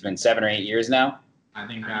say? It's been 7 or 8 years now? I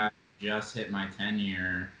think I just hit my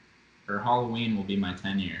 10-year, or Halloween will be my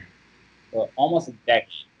 10-year. Well, almost a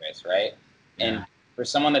decade, Chris, right? Yeah. And for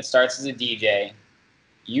someone that starts as a DJ,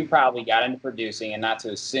 you probably got into producing, and not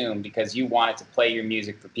to assume, because you wanted to play your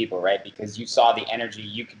music for people, right? Because you saw the energy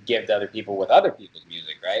you could give to other people with other people's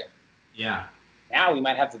music, right? Yeah. Now we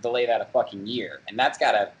might have to delay that a fucking year, and that's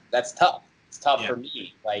tough. It's tough for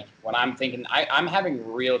me. Like, when I'm thinking, I'm having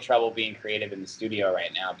real trouble being creative in the studio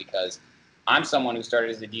right now because I'm someone who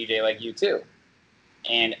started as a DJ like you too.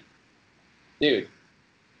 And, dude.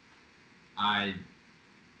 I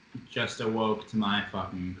just awoke to my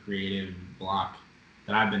fucking creative block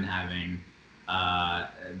that I've been having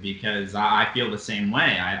because I feel the same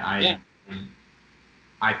way. I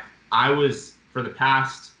was, for the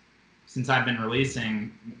past, since I've been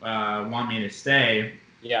releasing Want Me to Stay,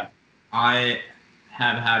 I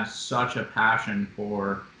have had such a passion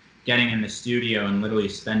for getting in the studio and literally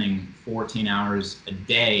spending 14 hours a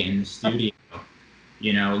day in the studio,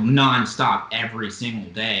 you know, nonstop every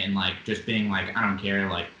single day, and like just being like, I don't care,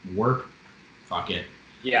 like, work, fuck it.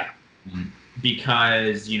 Yeah.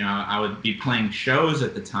 Because, you know, I would be playing shows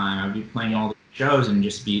at the time. I'd be playing all the shows and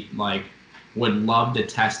just be like, would love to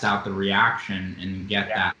test out the reaction and get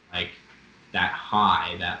that, like, that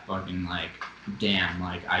high, that fucking, like, damn,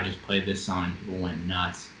 like, I just played this song and people went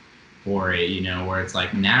nuts for it, you know, where it's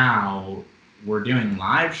like, now we're doing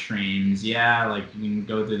live streams. Yeah, like, you can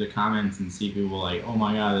go through the comments and see people like, oh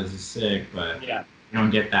my god, this is sick, but you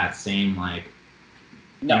don't get that same, like,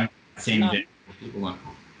 same day people like,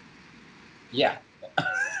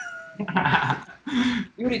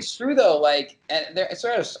 dude, it's true though. Like, and there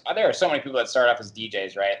are so many people that start off as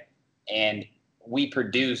DJs, right? And we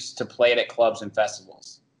produce to play it at clubs and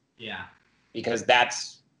festivals. Yeah. Because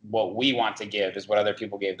that's what we want to give, is what other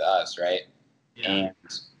people gave to us, right? Yeah. And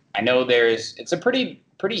I know it's a pretty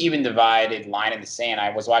even divided line in the sand. I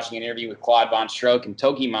was watching an interview with Claude Von Stroke and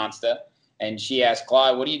Toki Monsta, and she asked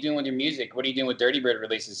Claude, what are you doing with your music? What are you doing with Dirty Bird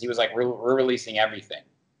releases? He was like, we're releasing everything.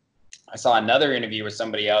 I saw another interview with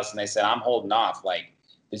somebody else, and they said, I'm holding off. Like,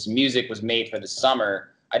 this music was made for the summer.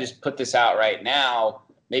 I just put this out right now.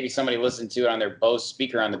 Maybe somebody listened to it on their Bose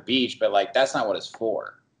speaker on the beach, but, like, that's not what it's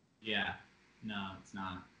for. Yeah. No, it's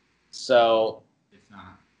not. So. It's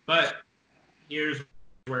not. But here's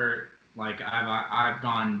where, like, I've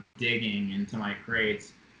gone digging into my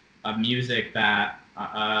crates of music that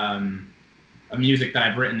I've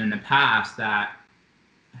written in the past that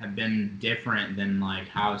have been different than, like,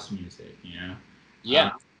 house music, you know?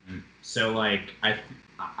 Yeah. So like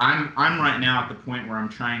I'm right now at the point where I'm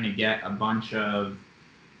trying to get a bunch of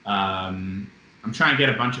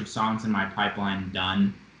songs in my pipeline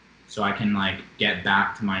done, so I can like get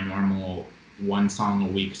back to my normal one song a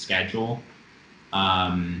week schedule.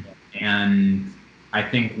 And I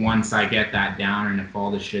think once I get that down, and if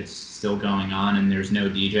all the shit's still going on and there's no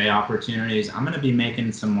DJ opportunities, I'm gonna be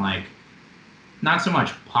making some like, not so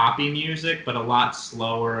much poppy music, but a lot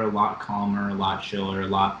slower, a lot calmer, a lot chiller, a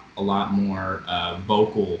lot more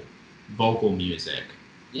vocal music.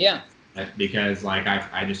 Yeah. Because like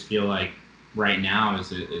I just feel like right now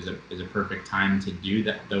is a perfect time to do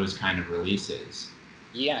those kind of releases.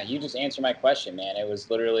 Yeah, you just answered my question, man. It was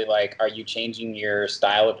literally like, are you changing your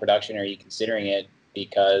style of production? Or are you considering it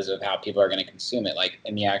because of how people are going to consume it, like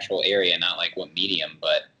in the actual area, not like what medium?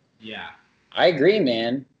 But yeah, I agree,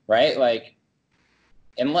 man. Right? Like,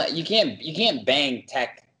 and you can't bang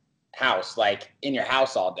tech house like in your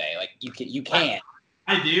house all day. Like you can't.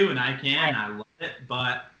 I do, and I can. I love it,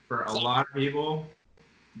 but for a lot of people.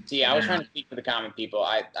 See, I was trying to speak for the common people.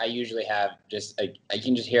 I usually have just I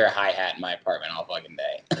can just hear a hi-hat in my apartment all fucking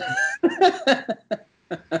day.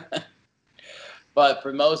 But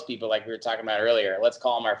for most people, like we were talking about earlier, let's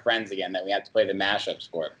call them our friends again that we have to play the mashups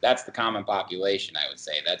for. That's the common population, I would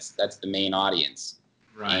say. That's the main audience.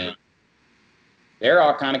 Right. And they're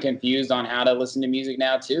all kind of confused on how to listen to music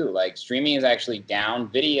now too. Like streaming is actually down.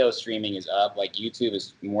 Video streaming is up. Like YouTube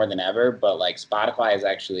is more than ever, but like Spotify is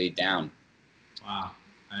actually down. Wow.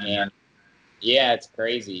 And yeah, it's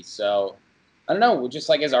crazy. So I don't know, just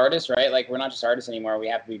like as artists, right? Like we're not just artists anymore. We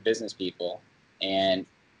have to be business people. And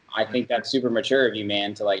I think that's super mature of you,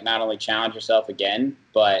 man, to like not only challenge yourself again,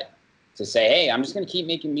 but to say, hey, I'm just going to keep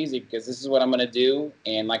making music because this is what I'm going to do.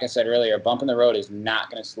 And like I said earlier, a bump in the road is not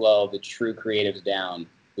going to slow the true creatives down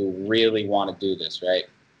who really want to do this, right?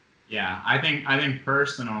 Yeah, I think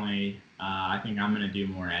personally, I think I'm going to do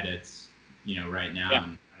more edits, right now. Yeah.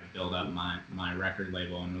 And build up my record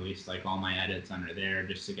label and release like all my edits under there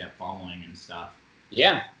just to get following and stuff.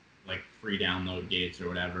 Yeah. Like free download gates or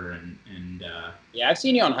whatever. And yeah, I've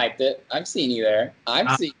seen you on Hyped It. I've seen you there.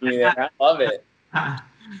 I've seen you there. I love it.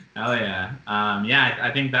 Hell yeah. Yeah,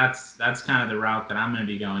 I think that's kind of the route that I'm going to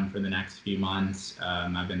be going for the next few months.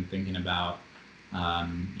 I've been thinking about,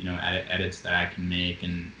 edits that I can make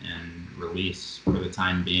and release for the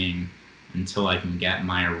time being until I can get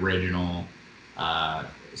my original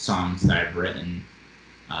songs that I've written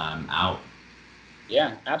out.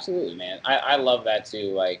 Yeah, absolutely, man. I love that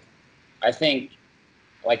too. Like, I think,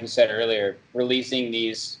 like we said earlier, releasing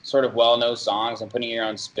these sort of well-known songs and putting your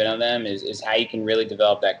own spin on them is how you can really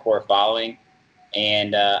develop that core following.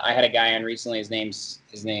 And I had a guy on recently. His name's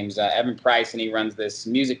Evan Price, and he runs this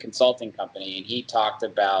music consulting company. And he talked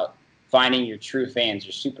about finding your true fans,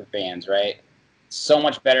 your super fans, right? So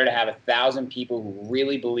much better to have 1,000 people who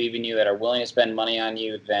really believe in you, that are willing to spend money on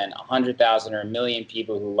you, than 100,000 or 1,000,000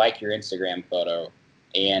 people who like your Instagram photo.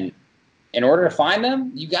 And in order to find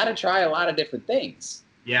them, you got to try a lot of different things.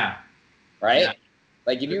 Yeah. Right? Yeah.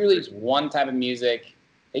 Like if you release one type of music,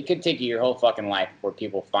 it could take you your whole fucking life before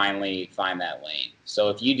people finally find that lane. So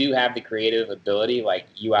if you do have the creative ability, like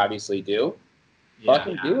you obviously do,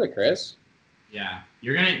 fucking do it, Chris. Yeah,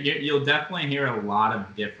 you'll definitely hear a lot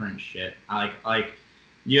of different shit. Like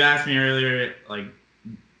you asked me earlier, like,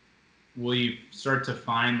 will you start to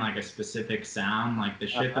find like a specific sound, like the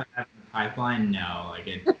shit that I have in the pipeline? No, like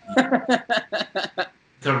it's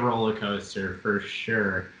a roller coaster for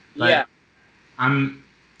sure. But yeah, I'm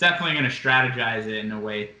definitely gonna strategize it in a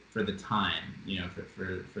way for the time,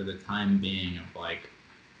 for the time being of like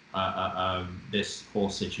of this whole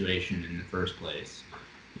situation in the first place,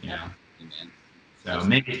 Man. So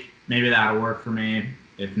maybe that'll work for me.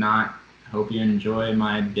 If not, hope you enjoy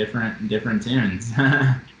my different tunes.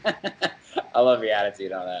 I love your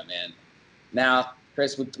attitude on that, man. Now,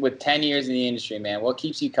 Chris, with 10 years in the industry, man, what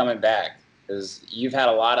keeps you coming back? Because you've had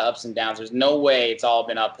a lot of ups and downs. There's no way it's all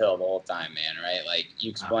been uphill the whole time, man, right? Like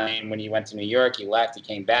you explained when you went to New York, you left, you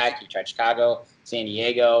came back, you tried Chicago, San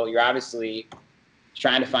Diego. You're obviously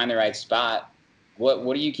trying to find the right spot.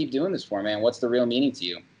 What do you keep doing this for, man? What's the real meaning to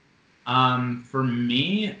you? For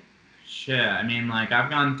me, shit, I mean, like, I've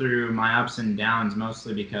gone through my ups and downs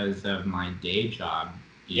mostly because of my day job.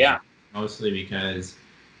 Yeah. Mostly because,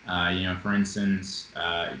 for instance,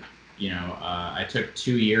 I took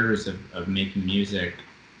 2 years of making music.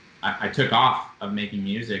 I took off of making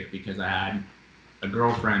music because I had a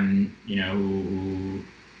girlfriend, who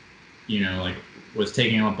was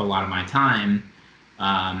taking up a lot of my time,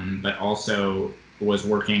 but also was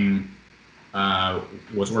working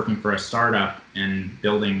for a startup and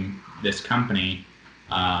building this company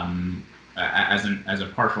as a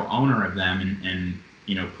partial owner of them, and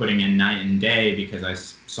you know, putting in night and day because I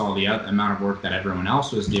saw the amount of work that everyone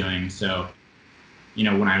else was doing. So, you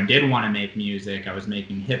know, when I did want to make music, I was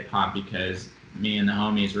making hip hop because me and the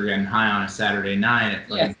homies were getting high on a Saturday night at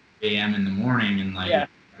like 8 a.m. in the morning, and like,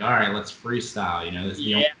 all right, let's freestyle. You know, this is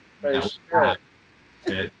the only thing that we have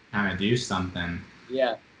to kind of do something.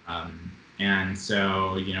 Yeah. And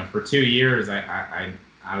so, you know, for 2 years, I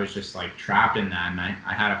was just like trapped in that, and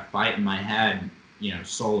I had a fight in my head, you know,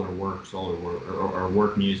 soul or work, or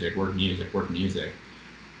work music.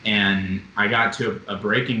 And I got to a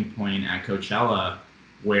breaking point at Coachella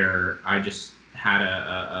where I just had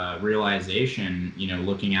a realization, you know,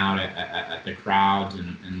 looking out at the crowds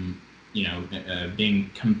and you know, being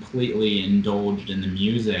completely indulged in the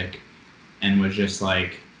music, and was just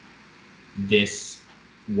like, this,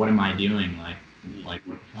 what am I doing? Like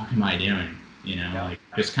what am I doing? You know, like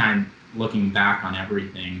just kind of looking back on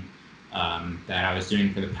everything that I was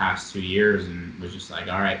doing for the past 2 years, and was just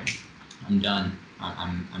like, all right, I'm done.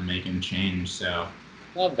 I'm making a change. So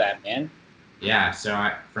love that, man. Yeah.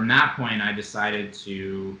 So from that point, I decided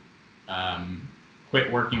to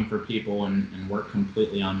quit working for people and work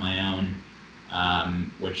completely on my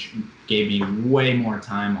own, which gave me way more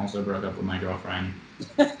time. Also broke up with my girlfriend.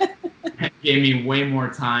 Gave me way more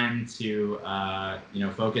time to you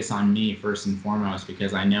know, focus on me first and foremost,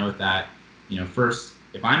 because I know that, you know, first,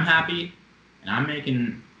 if I'm happy and I'm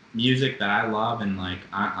making music that I love, and like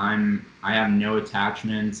I have no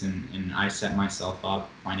attachments, and I set myself up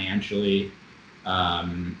financially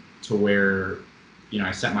to where, you know,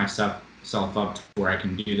 I set myself up to where I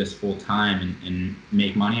can do this full time and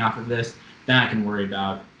make money off of this, then I can worry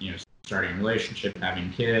about, you know, starting a relationship,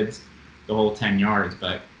 having kids, the whole 10 yards.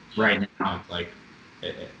 But right now, it's like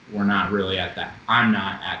we're not really at that. I'm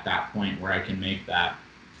not at that point where I can make that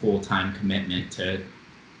full-time commitment to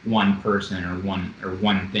one person or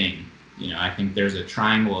one thing. You know, I think there's a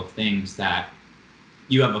triangle of things that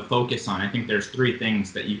you have a focus on. I think there's 3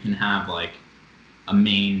 things that you can have like a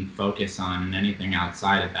main focus on, and anything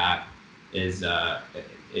outside of that is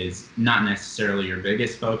not necessarily your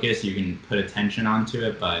biggest focus. You can put attention onto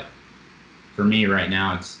it, but for me right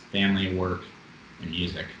now, it's family, work, and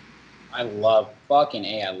music. I love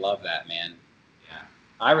that, man. Yeah.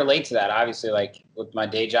 I relate to that. Obviously, like with my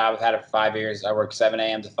day job, I've had it for 5 years. I work 7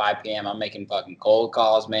 a.m. to 5 p.m. I'm making fucking cold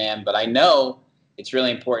calls, man. But I know it's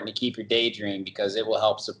really important to keep your daydream, because it will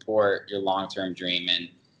help support your long-term dream. And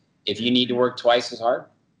if you need to work twice as hard,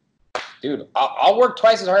 dude, I'll work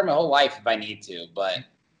twice as hard my whole life if I need to. But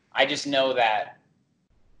I just know that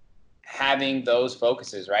having those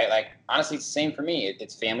focuses, right? Like, honestly, it's the same for me.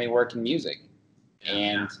 It's family, work, and music.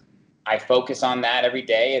 And I focus on that every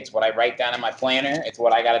day. It's what I write down in my planner. It's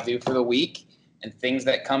what I got to do for the week. And things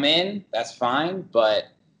that come in, that's fine. But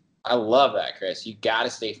I love that, Chris. You got to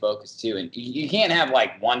stay focused too. And you can't have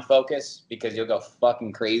like one focus, because you'll go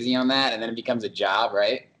fucking crazy on that, and then it becomes a job,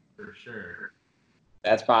 right? For sure.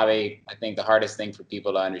 That's probably, I think, the hardest thing for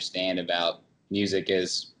people to understand about music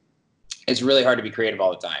is it's really hard to be creative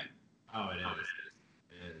all the time. Oh, it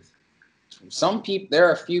is. Some people, there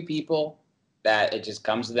are a few people that it just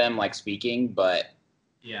comes to them like speaking, but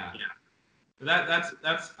yeah. That's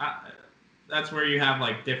where you have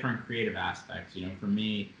like different creative aspects. You know, for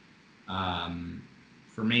me,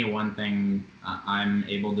 one thing I'm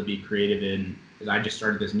able to be creative in is I just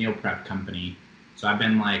started this meal prep company, so I've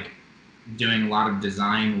been like doing a lot of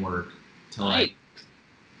design work to like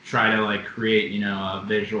try to like create, you know, a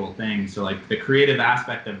visual thing. So like the creative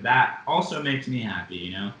aspect of that also makes me happy,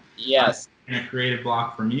 you know. Yes. I'm in a creative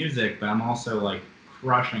block for music, but I'm also like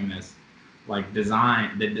crushing this like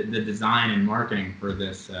design, the design and marketing for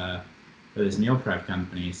this meal prep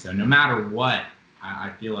company. So no matter what,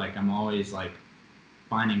 I feel like I'm always like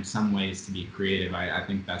finding some ways to be creative. I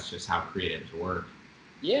think that's just how creatives work.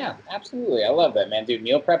 Yeah, absolutely. I love that, man. Dude,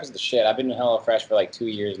 meal prep is the shit. I've been doing HelloFresh for like 2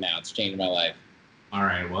 years now. It's changed my life. All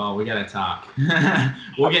right, well, we gotta talk.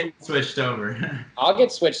 We'll get switched over. I'll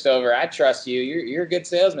get switched over. I trust you. You're a good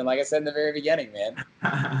salesman, like I said in the very beginning, man.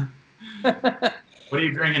 What are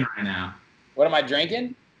you drinking right now? What am I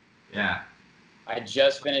drinking? Yeah. I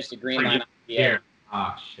just finished a Green Line IPA. Here.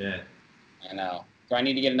 Oh, shit. I know. Do I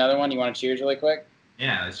need to get another one? You want to cheers really quick?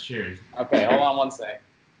 Yeah, let's cheers. Okay, hold on one sec.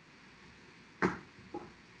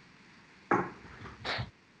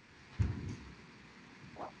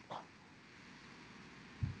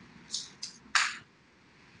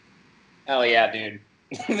 Hell yeah, dude.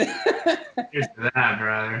 Here's to that,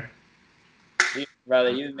 brother.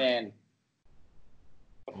 Brother, you the man.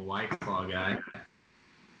 A White Claw guy.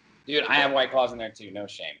 Dude, I have White Claws in there too. No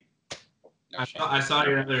shame. I saw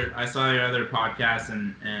your other podcast,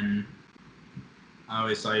 and I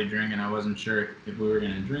always saw you drink, and I wasn't sure if we were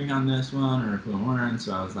gonna drink on this one or if we weren't.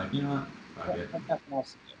 So I was like, you know what, fuck it. Nothing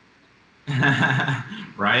else to do.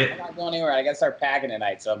 Right? I'm not going anywhere. I gotta start packing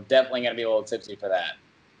tonight, so I'm definitely gonna be a little tipsy for that.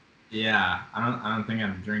 Yeah, I don't think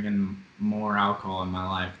I'm drinking more alcohol in my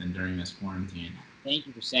life than during this quarantine. Thank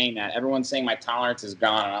you for saying that. Everyone's saying my tolerance is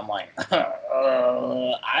gone, and I'm like,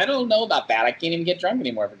 I don't know about that. I can't even get drunk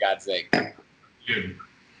anymore, for God's sake. Dude,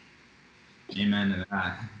 amen to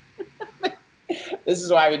that. This is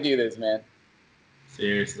why we do this, man.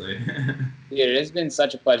 Seriously. Dude, it has been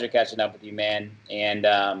such a pleasure catching up with you, man.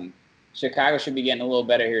 And Chicago should be getting a little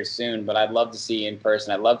better here soon, but I'd love to see you in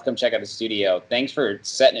person. I'd love to come check out the studio. Thanks for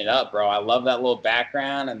setting it up, bro. I love that little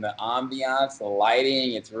background and the ambiance, the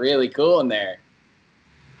lighting. It's really cool in there.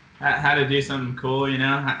 How to do something cool, you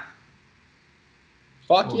know?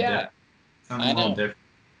 Fuck yeah. Something I a little know. different.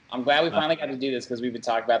 I'm glad we finally got to do this because we've been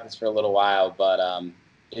talking about this for a little while, but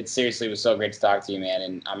it seriously was so great to talk to you, man.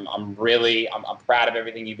 And I'm proud of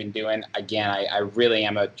everything you've been doing. Again, I really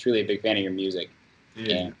am truly a big fan of your music. Dude,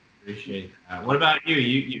 Yeah. appreciate that. What about you?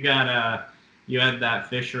 You got you had that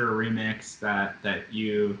Fisher remix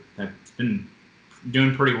that's been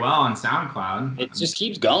doing pretty well on SoundCloud. It just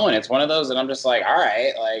keeps going. It's one of those that I'm just like, all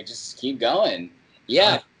right, like just keep going.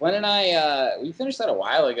 Yeah, Flynn and I, we finished that a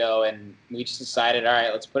while ago, and we just decided, all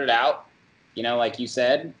right, let's put it out, you know, like you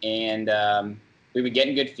said, and we've been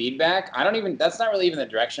getting good feedback. That's not really even the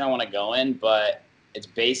direction I want to go in, but it's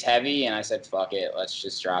bass heavy, and I said, fuck it, let's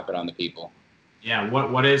just drop it on the people. Yeah,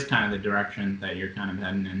 what is kind of the direction that you're kind of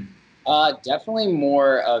heading in? Definitely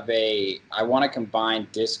more of I want to combine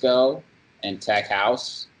disco and tech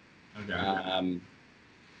house. Okay. I'm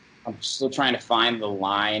still trying to find the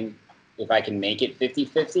line if I can make it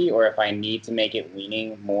 50-50 or if I need to make it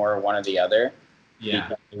leaning more one or the other. Yeah.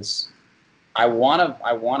 Because I want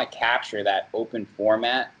to capture that open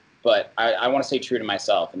format, but I want to stay true to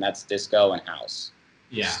myself, and that's disco and house.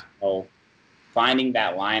 Yeah. So finding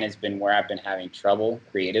that line has been where I've been having trouble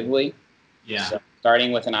creatively. Yeah. So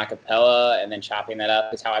starting with an acapella and then chopping that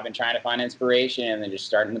up is how I've been trying to find inspiration, and then just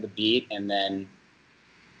starting with the beat and then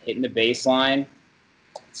hitting the bass line,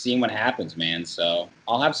 seeing what happens, man. So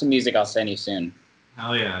I'll have some music I'll send you soon.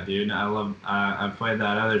 Hell yeah, dude! I love. I played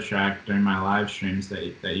that other track during my live streams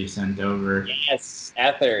that you sent over. Yes,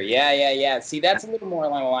 Ether. Yeah. See, that's a little more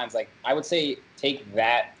along the lines. Like I would say, take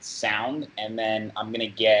that sound and then I'm gonna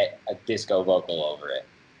get a disco vocal over it.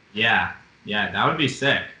 Yeah, that would be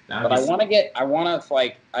sick. But I want to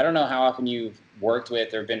like, I don't know how often you've worked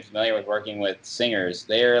with or been familiar with working with singers.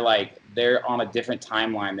 They're on a different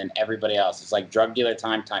timeline than everybody else. It's like drug dealer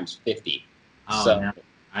time times 50. Oh, so, no,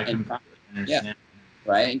 I completely understand. Yeah,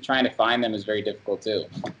 right? And trying to find them is very difficult too.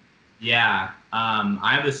 Yeah.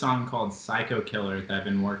 I have a song called Psycho Killer that I've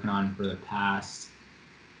been working on for the past,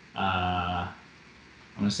 I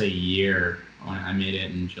want to say year. I made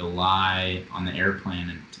it in July on the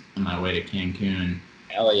airplane on my way to Cancun.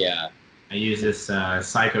 Hell yeah. I use this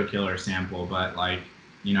Psycho Killer sample, but like,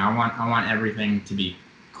 you know, I want everything to be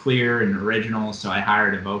clear and original, so I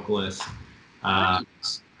hired a vocalist I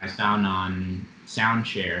found on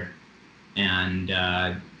SoundShare, and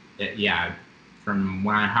from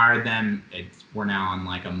when I hired them, we're now on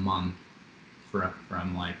like a month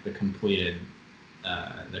from like the completed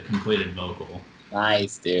vocal.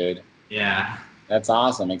 Nice, dude. Yeah. That's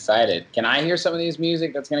awesome. Excited. Can I hear some of these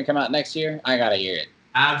music that's gonna come out next year? I gotta hear it.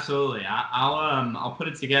 Absolutely. I'll put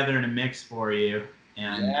it together in a mix for you.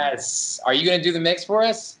 And yes. Are you gonna do the mix for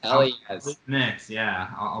us? Hell yes. Mix, yeah.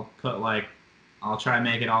 I'll try to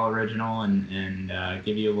make it all original and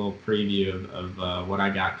give you a little preview of what I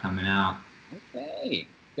got coming out. Okay.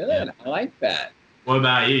 Good. Yeah. I like that. What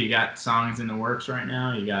about you? You got songs in the works right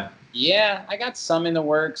now? You got? Yeah, I got some in the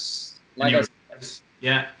works. Like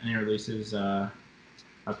any releases?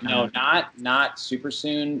 No, not super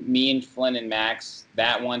soon. Me and Flynn and Max,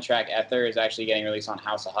 that one track Ether is actually getting released on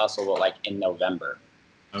House of Hustle, but like in November.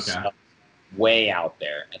 Okay. So, way out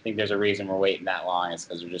there. I think there's a reason we're waiting that long. It's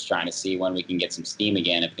because we're just trying to see when we can get some steam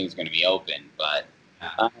again if things are going to be open. But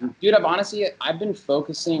dude, I've been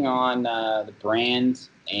focusing on the brand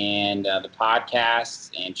and the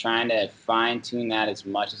podcast and trying to fine tune that as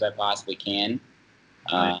much as I possibly can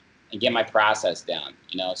and get my process down.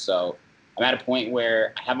 You know, so I'm at a point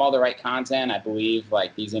where I have all the right content. I believe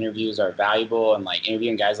like these interviews are valuable, and like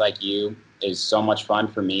interviewing guys like you is so much fun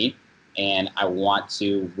for me. And I want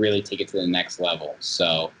to really take it to the next level.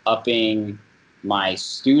 So upping my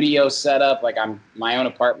studio setup, like I'm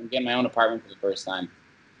getting my own apartment for the first time.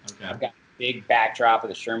 Okay. I've got a big backdrop of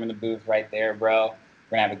the Sherman the booth right there, bro.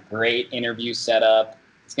 We're gonna have a great interview setup.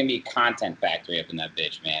 It's gonna be a content factory up in that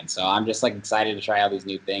bitch, man. So I'm just like excited to try all these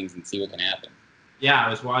new things and see what can happen. Yeah, I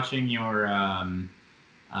was watching your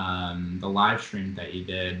the live stream that you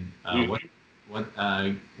did.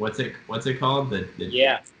 What's it called?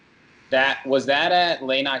 Yeah. That at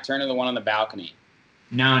Le Nocturne, the one on the balcony?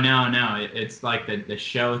 No. It's like the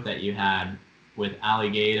show that you had with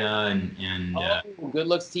Alligator and Good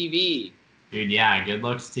Looks TV. dude, yeah, Good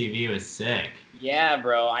Looks TV was sick. Yeah,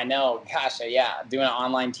 bro, I know. Gosh, yeah, doing an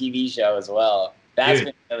online TV show as well. That's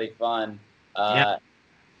been really fun. Yeah.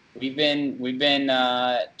 We've been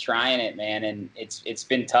trying it, man, and it's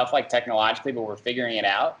been tough, like technologically, but we're figuring it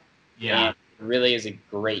out. Yeah. And it really is a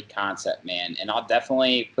great concept, man. And I'll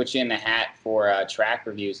definitely put you in the hat for track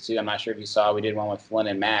reviews too. I'm not sure if you saw, we did one with Flynn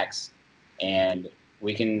and Max, and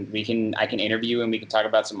I can interview and we can talk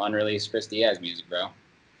about some unreleased Chris Diaz music, bro.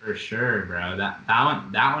 For sure, bro.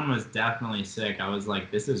 That one was definitely sick. I was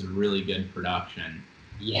like, this is really good production.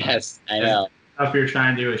 Yes, I know. Stuff you're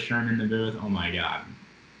trying to do with Sherman in the booth. Oh my god,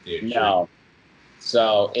 dude. No.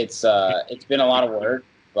 So it's been a lot of work,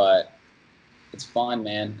 but it's fun,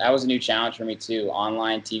 man. That was a new challenge for me too.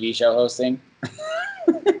 Online TV show hosting.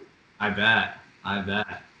 I bet. I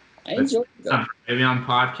enjoyed it, though. Maybe on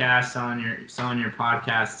podcast, selling your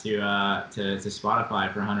podcast to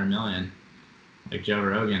Spotify for 100 million, like Joe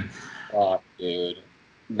Rogan. Oh, dude,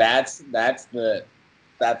 that's the goal.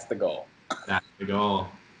 That's the goal. That's the goal.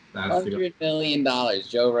 $100 million,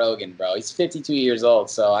 Joe Rogan, bro. He's 52 years old,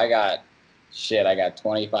 so I got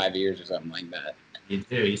 25 years or something like that. You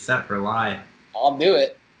do. He's set for life. I'll do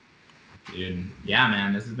it. Dude, yeah,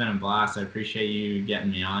 man, this has been a blast. I appreciate you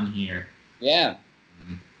getting me on here. Yeah.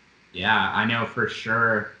 Yeah, I know for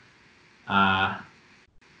sure. I'm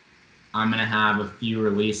gonna have a few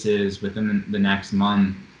releases within the next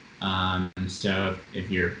month. So if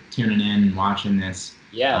you're tuning in and watching this,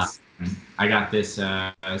 Yes. I got this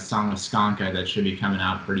song with Skanka that should be coming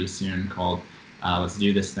out pretty soon called "Let's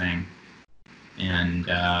Do This Thing," and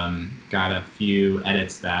got a few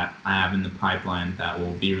edits that I have in the pipeline that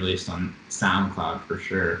will be released on SoundCloud for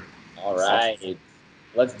sure. All right.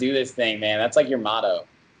 Let's do this thing, man. That's like your motto.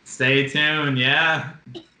 Stay tuned, yeah.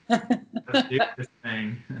 Let's do this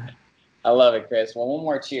thing. I love it, Chris. Well, one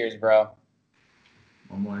more cheers, bro.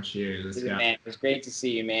 One more cheers. Let's go. Man, it was great to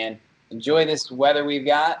see you, man. Enjoy this weather we've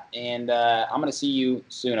got, and I'm going to see you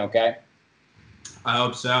soon, okay? I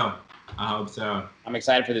hope so. I'm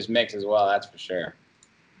excited for this mix as well, that's for sure.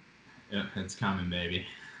 Yeah, it's coming, baby.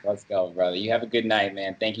 Let's go, brother. You have a good night,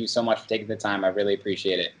 man. Thank you so much for taking the time. I really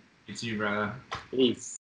appreciate it. You too, brother.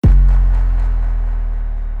 Peace.